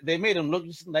know, and they made him look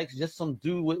just some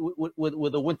dude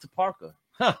with a winter parka.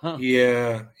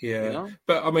 Yeah. You know?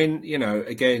 But I mean, you know,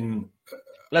 again,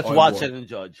 let's watch it and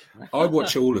judge. I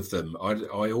watch all of them.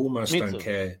 I almost don't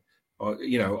care.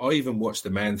 You know, I even watched the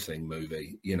Man Thing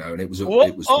movie, you know, and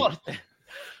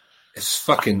it's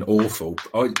fucking awful.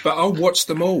 But I'll watch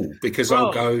them all because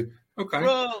I'll go, okay.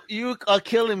 Bro, you are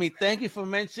killing me. Thank you for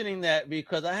mentioning that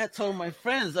because I had told my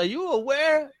friends, are you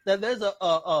aware that there's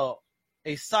a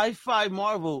sci-fi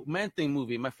Marvel Man Thing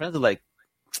movie? My friends are like,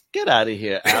 get out of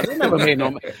here, Al. They never made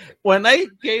no. When I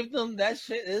gave them that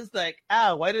shit, it's like,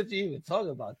 Al, why did you even talk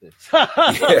about this?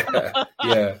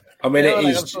 Yeah. I mean,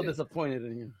 I'm so disappointed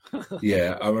in you.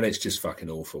 Yeah, I mean, it's just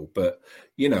fucking awful. But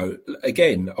you know,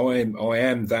 again, I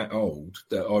am that old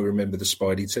that I remember the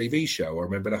Spidey TV show. I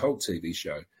remember the Hulk TV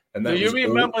show. And that do you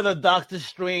remember the Doctor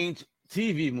Strange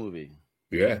TV movie?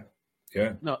 Yeah.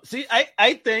 No, see,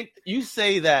 I think you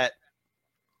say that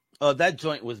that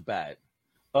joint was bad.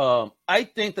 I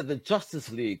think that the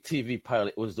Justice League TV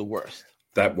pilot was the worst.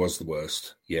 That was the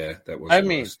worst. Yeah, that was.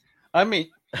 I mean,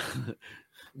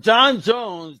 John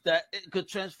Jones that it could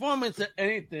transform into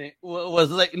anything was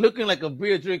like looking like a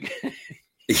beer drinking.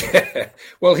 Yeah,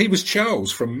 well, he was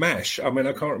Charles from MASH. I mean,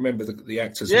 I can't remember the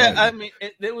actor's name. Yeah, I mean,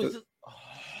 it was just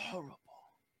horrible.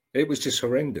 It was just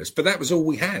horrendous. But that was all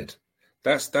we had.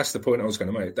 That's the point I was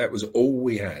going to make. That was all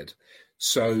we had.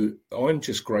 So I'm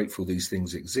just grateful these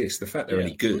things exist. The fact they're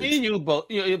any good Me and you both,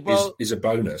 is a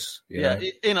bonus.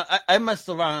 I messed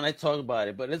around and I talk about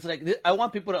it, but it's like I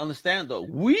want people to understand though.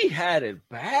 We had it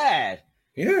bad.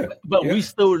 Yeah, but we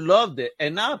still loved it,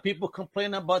 and now people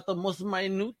complain about the most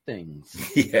minute things.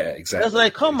 Yeah, exactly. It's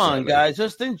like, come on, guys,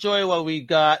 just enjoy what we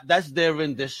got. That's their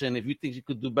rendition. If you think you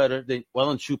could do better, then why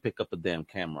don't you pick up a damn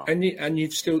camera? And you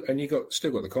still got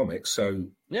the comics, so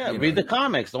read the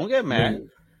comics. Don't get mad.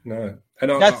 No,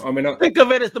 and I think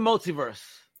of it as the multiverse.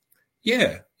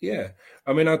 Yeah.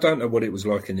 I mean, I don't know what it was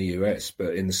like in the US,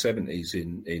 but in the 70s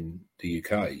in the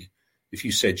UK, if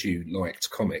you said you liked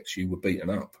comics, you were beaten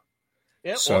up.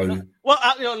 Yeah, so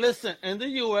listen, in the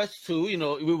U.S. too,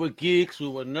 we were geeks, we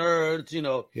were nerds,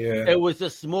 it was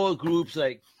just small groups.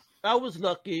 Like I was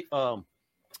lucky,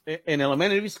 in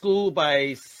elementary school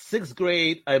by 6th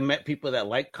grade, I met people that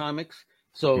liked comics.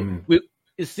 So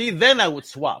then I would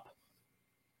swap.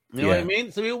 You know what I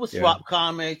mean? So we would swap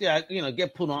comics,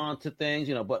 get put on to things,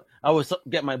 but I would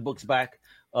get my books back.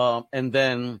 And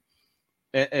then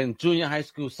in junior high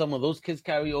school, some of those kids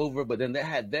carry over, but then they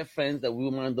had their friends that we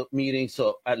wound up meeting.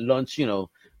 So at lunch, and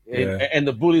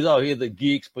the bullies out here, the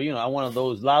geeks, but I'm one of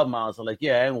those loudmouths. I'm like,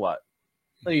 yeah, and what?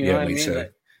 So, you know what I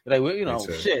mean?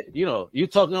 Like shit. You're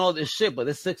talking all this shit, but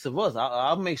there's 6 of us.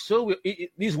 I'll make sure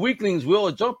these weaklings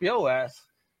will jump your ass.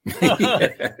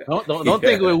 Don't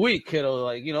think we're weak, kiddo.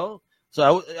 Like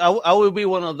So I would be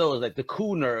one of those, like the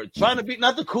cool nerd, trying to be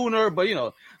not the cool nerd, but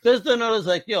there's the nerds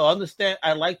like, understand,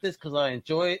 I like this because I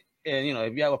enjoy it, and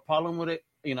if you have a problem with it,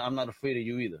 I'm not afraid of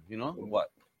you either. What?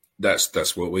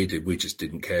 That's what we did. We just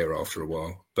didn't care after a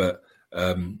while, but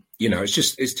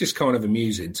it's just kind of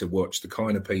amusing to watch the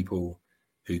kind of people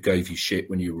who gave you shit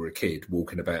when you were a kid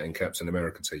walking about in Captain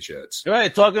America t-shirts.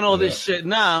 Right, talking all this shit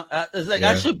now. It's like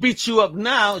I should beat you up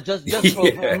now just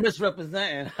for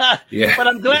misrepresenting. But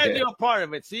I'm glad you're a part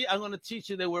of it. See, I'm going to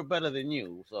teach you that we're better than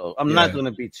you. So I'm not going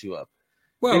to beat you up.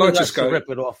 Well, I just go rip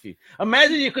it off you.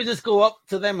 Imagine you could just go up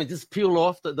to them and just peel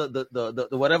off the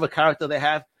whatever character they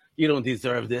have. You don't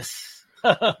deserve this.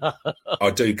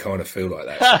 I do kind of feel like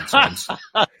that sometimes.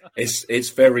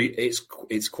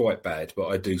 It's quite bad, but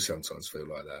I do sometimes feel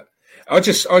like that. I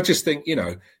just think,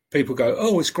 people go,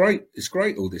 oh, it's great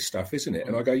all this stuff, isn't it?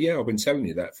 And I go, yeah, I've been telling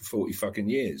you that for 40 fucking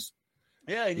years.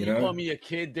 Yeah, and you call me a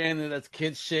kid, Dan, and that's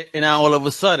kid shit, and now all of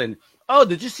a sudden, oh,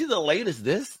 did you see the latest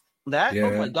that? Yeah.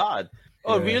 Oh my God.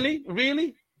 Oh,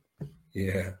 really?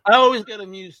 Yeah. I always get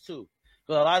amused too.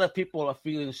 Because a lot of people are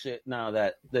feeling shit now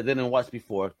that they didn't watch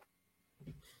before.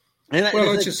 And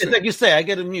it's like you say, I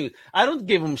get amused. I don't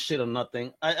give them shit or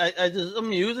nothing. I just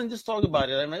amuse and just talk about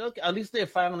it. I'm like, okay, at least they're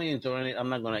finally enjoying it. I'm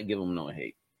not going to give them no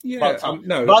hate. Yeah,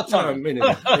 no, me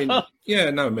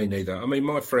neither. Me neither. I mean,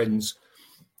 my friends,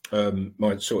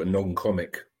 my sort of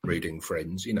non-comic reading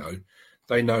friends,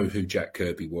 they know who Jack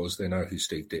Kirby was. They know who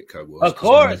Steve Ditko was. Of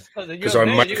course. Because I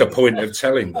make a point of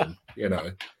telling them,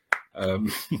 I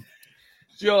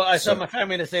tell my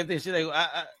family the same thing. She's like,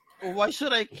 why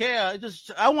should I care?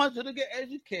 I want you to get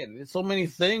educated. There's so many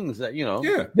things that,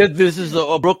 that this is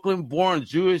a Brooklyn-born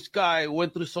Jewish guy who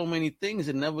went through so many things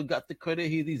and never got the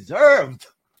credit he deserved.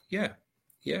 Yeah.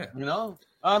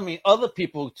 I mean, other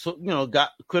people, got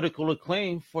critical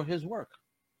acclaim for his work.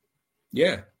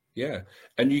 Yeah.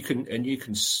 And you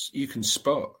can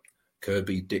spot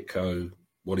Kirby, Ditko,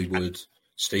 Wally Wood,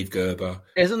 Steve Gerber.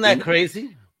 Isn't that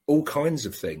crazy? All kinds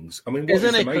of things. I mean,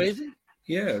 isn't it crazy?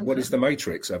 Yeah, what is The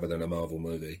Matrix other than a Marvel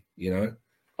movie,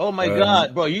 Oh, my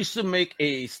God, bro. You should make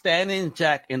a standing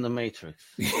Jack in The Matrix.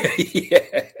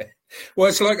 Yeah. Well,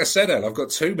 it's like I said, Al, I've got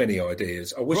too many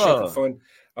ideas. I wish I could find...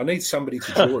 I need somebody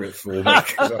to draw it for me.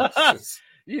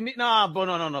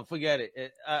 No, forget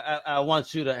it. I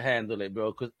want you to handle it,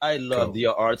 bro, because I love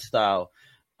your art style.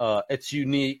 It's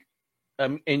unique,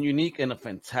 and unique in a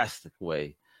fantastic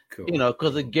way. Cool.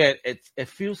 Because again, it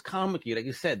feels comic-y, like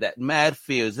you said, that mad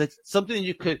feels. It's something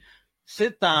you could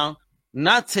sit down,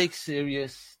 not take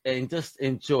serious, and just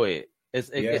enjoy it. It's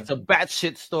a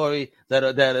batshit story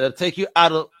that'll take you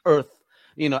out of Earth,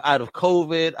 out of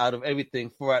COVID, out of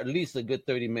everything for at least a good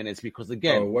 30 minutes. Because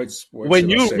again, when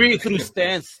you read through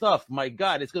Stan's stuff, my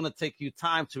God, it's gonna take you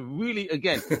time to really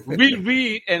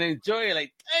reread and enjoy it.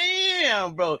 Like,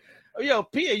 damn, bro. Yo,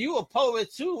 Pia, you a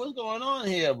poet too? What's going on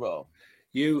here, bro?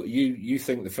 You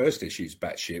think the first issue's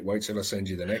batshit? Wait till I send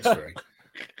you the next three.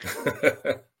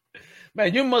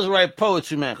 Man, you must write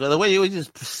poetry, man. Because the way you were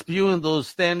just spewing those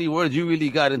Stanley words, you really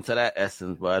got into that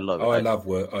essence. But I love it. I love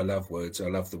words. I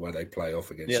love the way they play off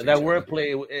against. Yeah, that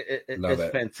wordplay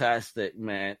is fantastic,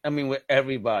 man. I mean, with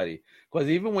everybody, because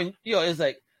even when it's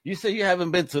like you say you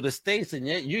haven't been to the States, and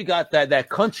yet you got that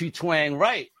country twang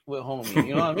right with homie.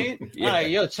 You know what I mean? Yeah. All right,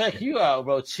 yo, check you out,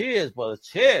 bro. Cheers, brother.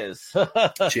 Cheers.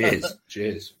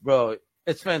 Cheers, bro.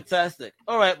 It's fantastic.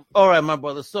 All right, my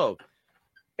brother. So,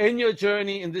 in your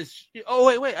journey in this,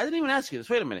 wait, I didn't even ask you this.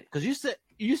 Wait a minute, because you said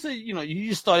you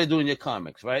just started doing your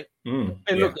comics, right? And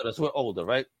look at us, we're older,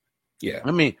 right? Yeah.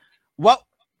 I mean, what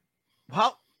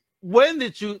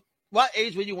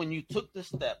age were you when you took the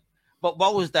step? But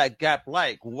what was that gap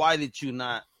like? Why did you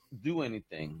not do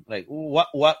anything? Like,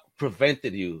 what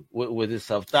prevented you? Was it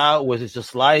self-doubt? Was it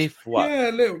just life? What?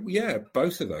 Yeah,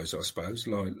 both of those, I suppose.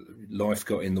 Like, life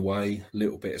got in the way, a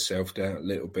little bit of self-doubt, a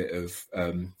little bit of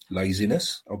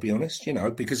laziness, I'll be honest,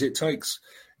 because it takes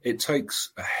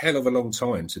a hell of a long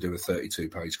time to do a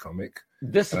 32-page comic.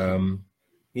 Discipline.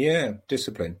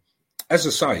 Discipline. As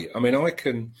I say, I mean, I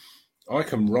can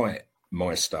write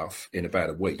my stuff in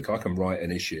about a week. I can write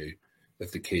an issue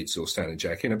of the Kids or Stan and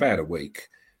Jack in about a week.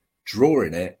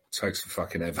 Drawing it takes for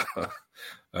fucking ever.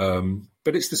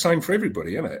 But it's the same for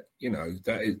everybody, isn't it?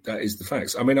 That is the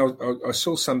facts. I mean, I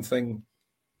saw something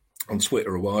on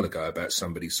Twitter a while ago about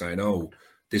somebody saying, "Oh,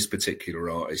 this particular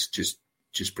artist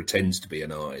just pretends to be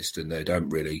an artist and they don't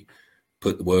really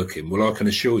put the work in." Well, I can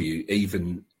assure you,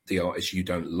 even the artists you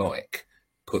don't like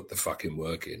put the fucking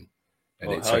work in,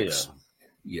 and it takes.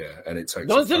 Yeah, and it takes.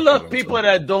 Don't you love people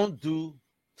that don't do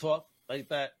talk like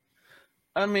that?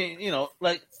 I mean,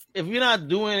 like if you're not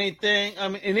doing anything, I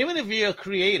mean, and even if you're a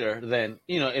creator, then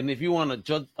and if you want to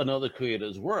judge another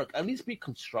creator's work, at least be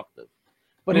constructive.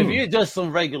 But if you're just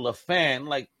some regular fan,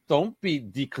 like, don't be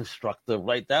deconstructive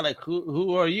like that. Like,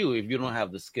 who are you if you don't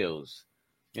have the skills?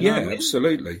 You know what I mean?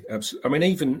 Absolutely. I mean,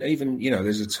 even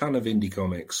there's a ton of indie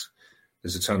comics.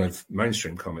 There's a ton of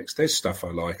mainstream comics. There's stuff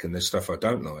I like and there's stuff I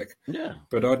don't like. Yeah.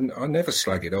 But I never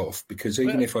slag it off, because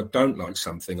even if I don't like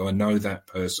something, I know that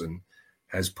person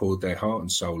has poured their heart and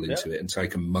soul into it and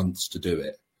taken months to do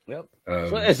it. Yep.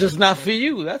 So it's just not for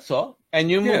you. That's all.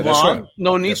 And you move on. Right.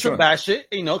 No need to bash it,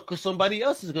 because somebody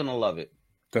else is going to love it.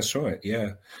 That's right.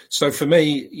 Yeah. So for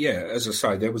me, as I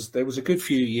say, there was a good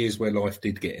few years where life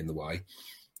did get in the way.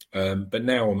 But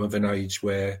now I'm of an age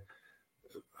where,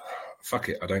 fuck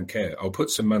it, I don't care. I'll put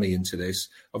some money into this.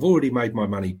 I've already made my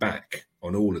money back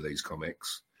on all of these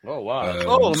comics. Oh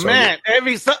wow! Man,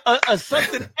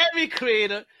 something every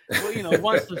creator,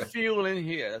 wants to fuel in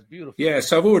here. That's beautiful. Yeah,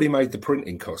 so I've already made the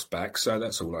printing cost back, so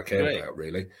that's all I care about,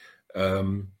 really.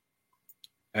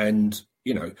 And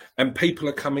people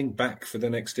are coming back for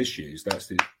the next issues. That's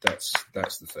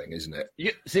the thing, isn't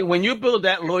it? See, when you build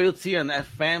that loyalty and that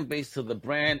fan base to the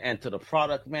brand and to the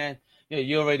product, man,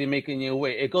 you're already making your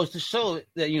way. It goes to show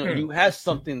that you have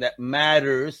something that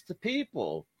matters to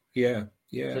people. Yeah.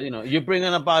 Yeah. So, you're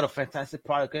bringing about a fantastic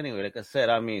product anyway. Like I said,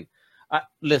 I mean,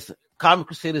 listen, Comic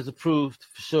Crusaders approved,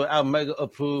 for sure, Almega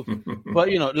approved. But,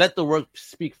 let the work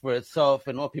speak for itself.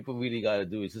 And all people really got to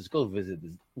do is just go visit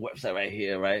this website right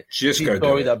here, right? Just go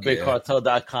do it.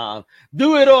 BigCartel.com.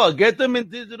 Do it all. Get them in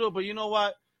digital. But you know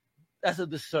what? That's a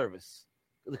disservice.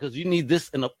 Because you need this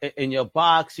in your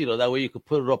box, that way you could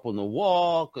put it up on the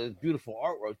wall. Because it's beautiful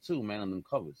artwork, too, man, on them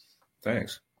covers.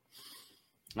 Thanks.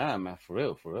 Nah, man, for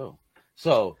real.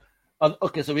 So,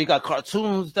 okay, so we got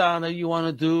cartoons down that you want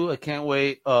to do. I can't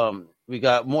wait. We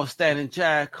got more Stan and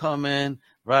Jack coming,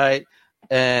 right?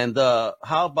 And how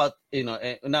about,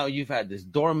 now you've had this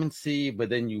dormancy, but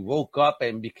then you woke up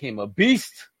and became a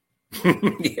beast.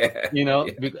 Yeah.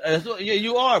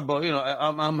 You are, but,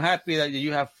 I'm happy that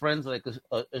you have friends like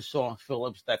a Sean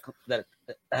Phillips that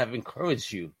have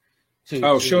encouraged you.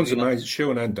 Sean's amazing.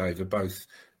 Sean and Dave are both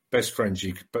best friends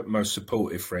but most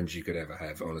supportive friends you could ever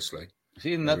have, honestly.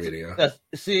 See, and that's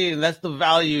the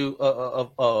value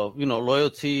of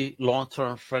loyalty,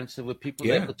 long-term friendship with people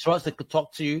that could trust, that could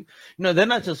talk to you. They're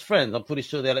not just friends. I'm pretty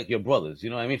sure they're like your brothers. You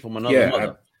know what I mean? From another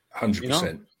mother.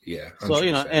 100%. Yeah. 100%. So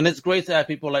and it's great to have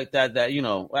people like that. That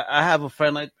I have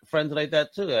friends like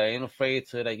that too. I ain't afraid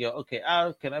to okay,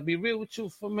 can I be real with you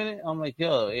for a minute? I'm like,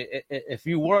 if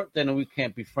you work, then we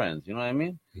can't be friends. You know what I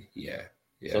mean? Yeah.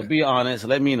 Yeah. So be honest,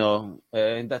 let me know,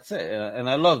 and that's it. And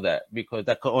I love that, because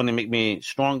that could only make me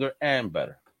stronger and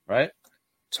better, right?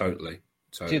 Totally.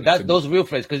 See, those real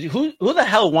friends, because who the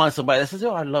hell wants somebody that says,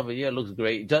 "Oh, I love it, yeah, it looks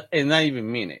great," and not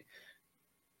even mean it?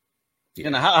 Yeah.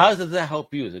 How does that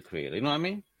help you as a creator? You know what I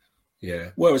mean? Yeah.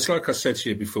 Well, it's like I said to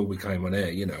you before we came on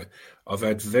air. I've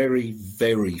had very,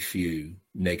 very few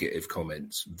negative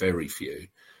comments. Very few.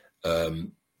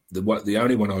 the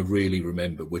only one I really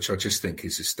remember, which I just think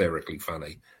is hysterically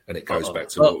funny, and it goes back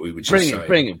to what we were just saying.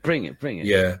 Bring it.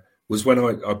 Yeah, was when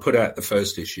I put out the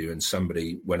first issue and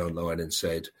somebody went online and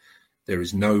said, there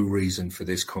is no reason for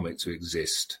this comic to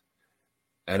exist.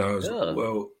 And I was,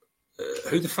 well,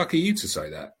 who the fuck are you to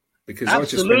say that? Because I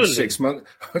just spent 6 months.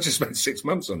 I just spent 6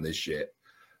 months on this shit.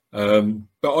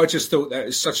 But I just thought that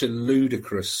is such a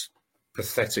ludicrous,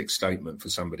 pathetic statement for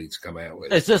somebody to come out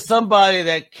with. It's just somebody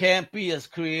that can't be as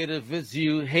creative as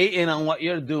you, hating on what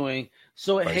you're doing.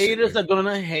 So basically, haters are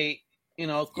gonna hate. You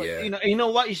know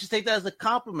what? You should take that as a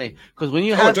compliment, because when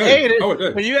you have haters,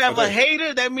 when you have a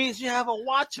hater, that means you have a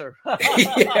watcher.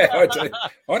 I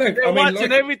don't. They're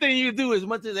watching everything you do as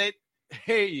much as they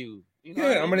hate you. You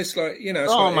know I mean, it's like,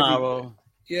 it's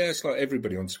it's like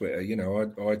everybody on Twitter. You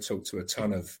know, I talk to a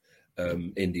ton of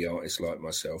indie artists like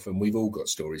myself, and we've all got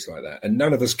stories like that, and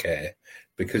none of us care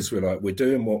because we're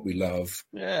doing what we love.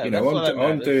 Yeah,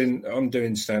 I'm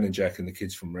doing Stan and Jack and the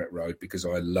Kids from Ret Road because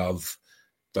I love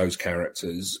those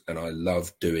characters and I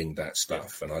love doing that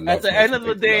stuff. And I love at the end of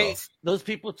the day, those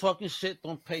people talking shit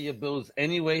don't pay your bills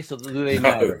anyway, so do they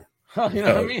matter? You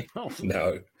know what I mean?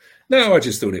 No, I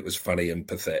just thought it was funny and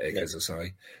pathetic, as I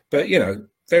say. But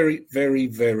very, very,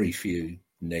 very few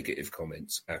negative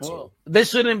comments at all. There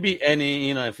shouldn't be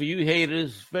any. For you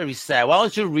haters, very sad. Why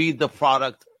don't you read the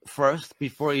product first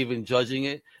before even judging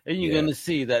it, and you're gonna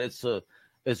see that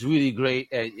it's really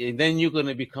great, and then you're going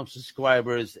to become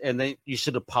subscribers, and then you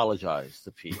should apologize to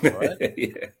people, right?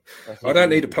 Yeah. I don't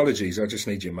need apologies. I just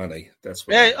need your money. That's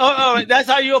what. Yeah. That's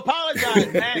how you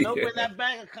apologize, man. Open that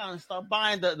bank account and start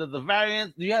buying the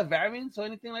variants. Do you have variants or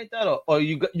anything like that, or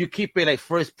you keep it like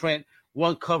first print,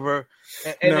 one cover,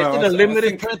 and it's in a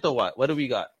limited print, or what? What do we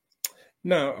got?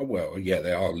 No, well,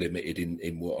 they are limited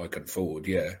in what I can afford.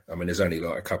 Yeah, I mean, there's only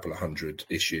like a couple of hundred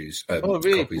issues,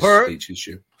 really? Copies each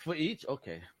issue. For each,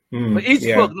 okay. For each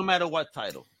book, no matter what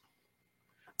title.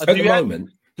 At the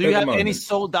moment, do you have any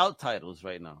sold out titles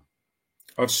right now?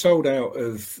 I've sold out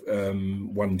of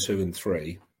 1, 2, and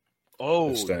 3.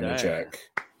 Oh, Stan and Jack.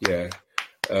 Yeah,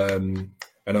 and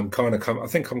I'm I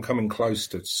think I'm coming close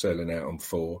to selling out on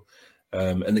 4.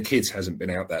 And the Kids hasn't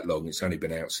been out that long. It's only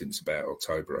been out since about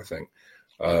October, I think.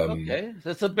 Okay,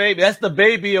 that's a baby. That's the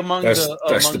baby among the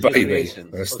baby.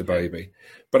 That's the baby.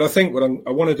 But I think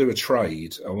I want to do a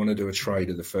trade. I want to do a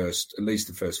trade of at least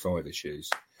the first 5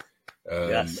 issues.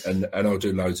 And I'll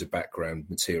do loads of background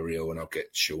material, and I'll get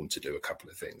Sean to do a couple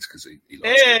of things because he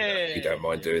likes doing that. He don't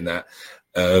mind doing that.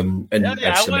 And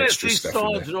add some extra stuff. I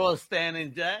want to see Sean draw Stan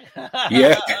and Jack.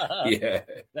 Yeah.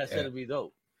 That's gonna be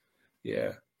dope.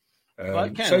 Yeah. I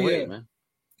can't wait, man.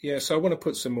 Yeah, so I want to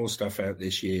put some more stuff out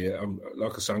this year.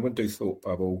 Like I say, I'm going to do Thought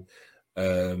Bubble.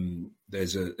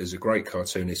 There's a great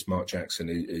cartoonist, Mark Jackson,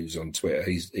 who's on Twitter.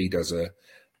 He does a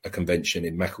convention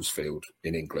in Macclesfield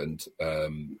in England,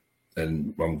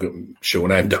 and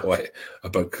Sean and I,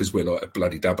 because we're like a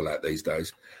bloody double act these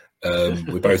days.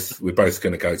 We're both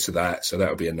going to go to that, so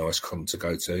that'll be a nice con to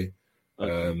go to.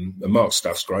 And Mark's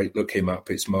stuff's great. Look him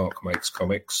up. It's Mark Makes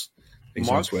Comics. He's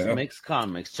on Twitter. Makes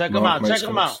Comics. Check him out.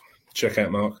 Check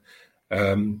out Mark.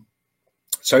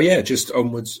 So yeah, just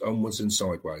onwards and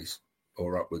sideways,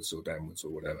 or upwards or downwards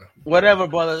or whatever. Whatever,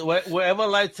 brother. Wherever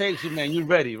life takes you, man. You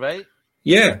ready, right?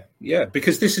 Yeah.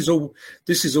 Because this is all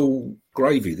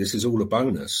gravy. This is all a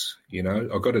bonus.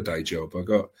 I got a day job.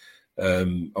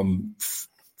 I'm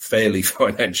fairly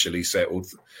financially settled.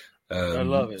 I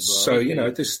love it, bro. So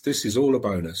this is all a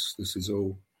bonus. This is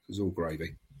all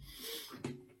gravy.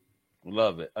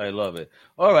 Love it. I love it.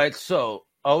 All right, so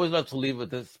I always love to leave with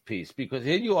this piece, because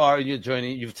here you are in your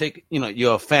journey. You've taken,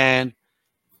 you're a fan.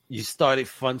 You started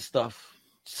fun stuff,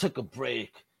 took a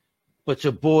break, but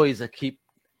your boys that keep,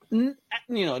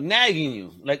 nagging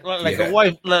you like a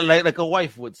wife, like a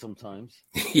wife would sometimes.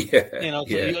 Yeah. So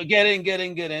you get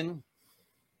in,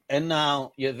 and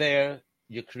now you're there.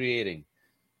 You're creating.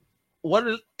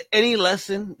 Any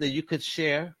lesson that you could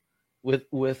share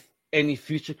with any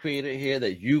future creator here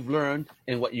that you've learned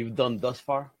and what you've done thus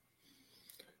far?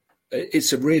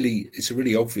 It's a really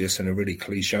obvious and a really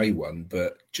cliche one,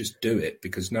 but just do it,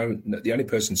 because the only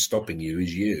person stopping you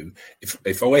is you.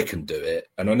 If I can do it,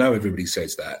 and I know everybody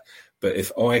says that, but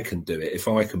if I can do it, if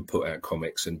I can put out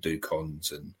comics and do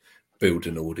cons and build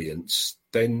an audience,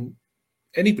 then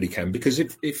anybody can. Because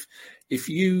if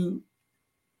you're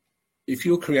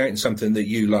creating something that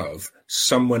you love,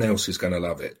 someone else is going to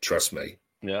love it. Trust me.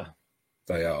 Yeah.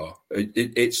 They are.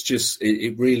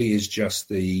 It really is just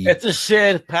the. It's a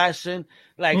shared passion.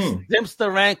 Like Dim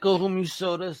Steranko, whom you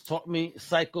showed us, taught me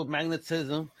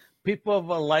psychomagnetism. People of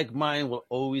a like mind will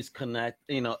always connect.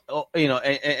 And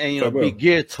be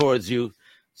geared towards you.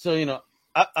 So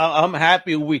I'm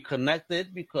happy we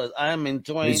connected because I'm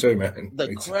enjoying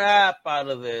the crap out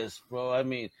of this, bro. I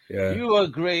mean, you are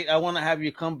great. I want to have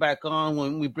you come back on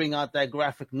when we bring out that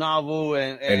graphic novel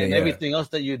and everything else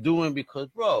that you're doing because,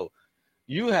 bro,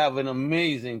 you have an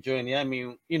amazing journey. I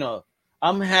mean, you know,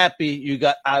 I'm happy you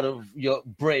got out of your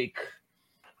break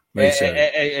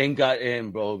and got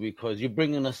in, bro, because you're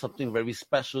bringing us something very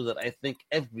special that I think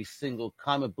every single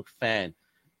comic book fan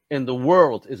in the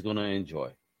world is going to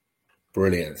enjoy.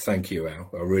 Brilliant. Thank you,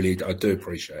 Al. I do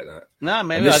appreciate that. Nah,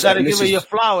 man, I got to give you your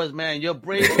flowers, man. You're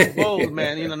brave and bold,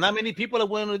 man. You know, not many people are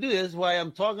willing to do this. That's why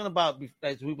I'm talking about,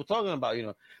 as we were talking about, you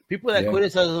know, people that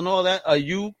criticize and all that. Are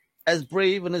you as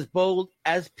brave and as bold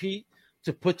as Pete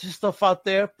to put your stuff out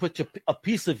there, put a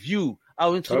piece of you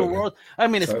out into the world? I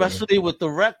mean, especially with the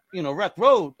Rec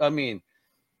Road. I mean,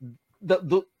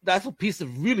 that's a piece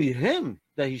of really him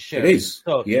that he shared. It is.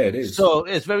 So, it is. So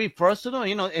it's very personal,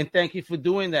 you know, and thank you for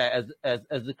doing that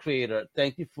as the creator.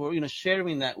 Thank you for, you know,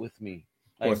 sharing that with me.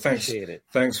 I appreciate it.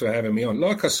 Thanks for having me on.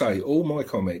 Like I say, all my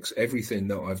comics, everything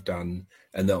that I've done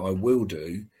and that I will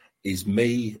do is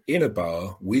me in a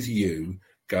bar with you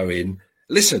going,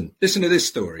 listen to this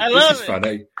story. This is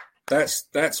funny.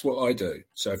 That's what I do.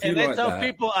 So if you like that. And I tell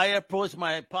people I approach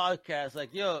my podcast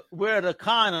like, yo, we're at a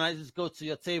con, and I just go to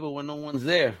your table when no one's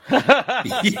there.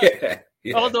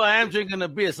 Yeah. Although I am drinking a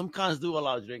beer. Some cons do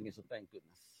allow drinking, so thank goodness.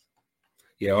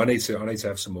 Yeah, I need to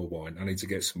have some more wine. I need to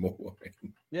get some more wine.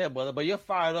 Yeah, brother, but you're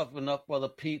fired up enough, brother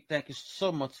Pete. Thank you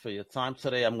so much for your time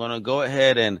today. I'm going to go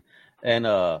ahead and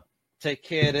take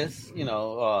care of this. You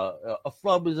know, a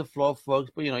flub is a flub,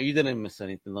 folks, but, you know, you didn't miss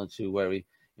anything. Don't you worry.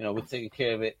 You know, we're taking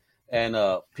care of it. And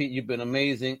Pete, you've been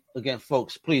amazing. Again,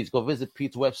 folks, please go visit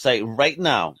Pete's website right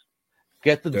now.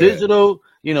 Get the digital,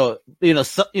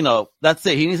 that's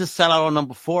it. He needs to sell out on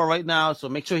number 4 right now. So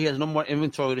make sure he has no more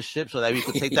inventory to ship so that we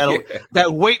can take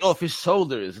that weight off his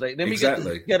shoulders. Like, let me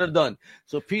get it done.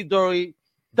 So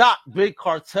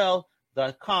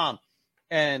PeteDory.BigCartel.com.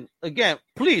 And again,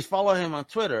 please follow him on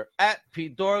Twitter at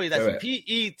Pete Dory. That's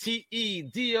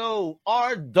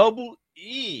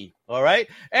PETEDOREE. All right.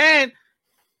 And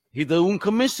he's doing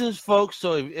commissions, folks.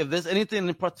 So if there's anything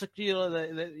in particular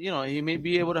that you know he may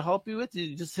be able to help you with,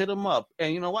 you just hit him up.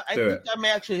 And you know what? I think I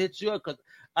may actually hit you up because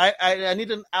I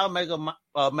need an Omega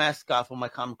mascot for my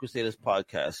Comic Crusaders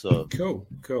podcast. So cool.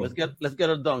 Let's get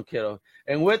it done, kiddo.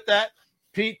 And with that,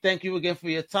 Pete, thank you again for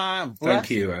your time. Thank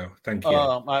you, Al. Thank you.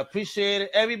 I appreciate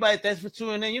it. Everybody, thanks for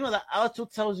tuning in. You know that outro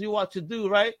tells you what to do,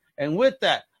 right? And with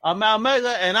that, I'm Al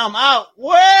Mega, and I'm out.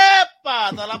 Wepa!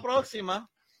 Hasta la próxima.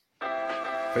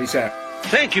 Peace out.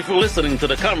 Thank you for listening to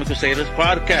the Comic Crusaders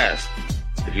podcast.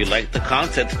 If you like the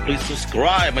content, please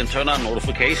subscribe and turn on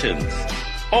notifications.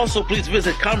 Also, please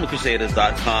visit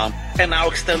ComicCrusaders.com and our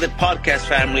extended podcast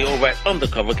family over at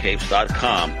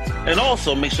UndercoverCapes.com. And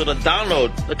also, make sure to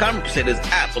download the Comic Crusaders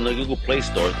app on the Google Play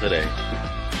Store today.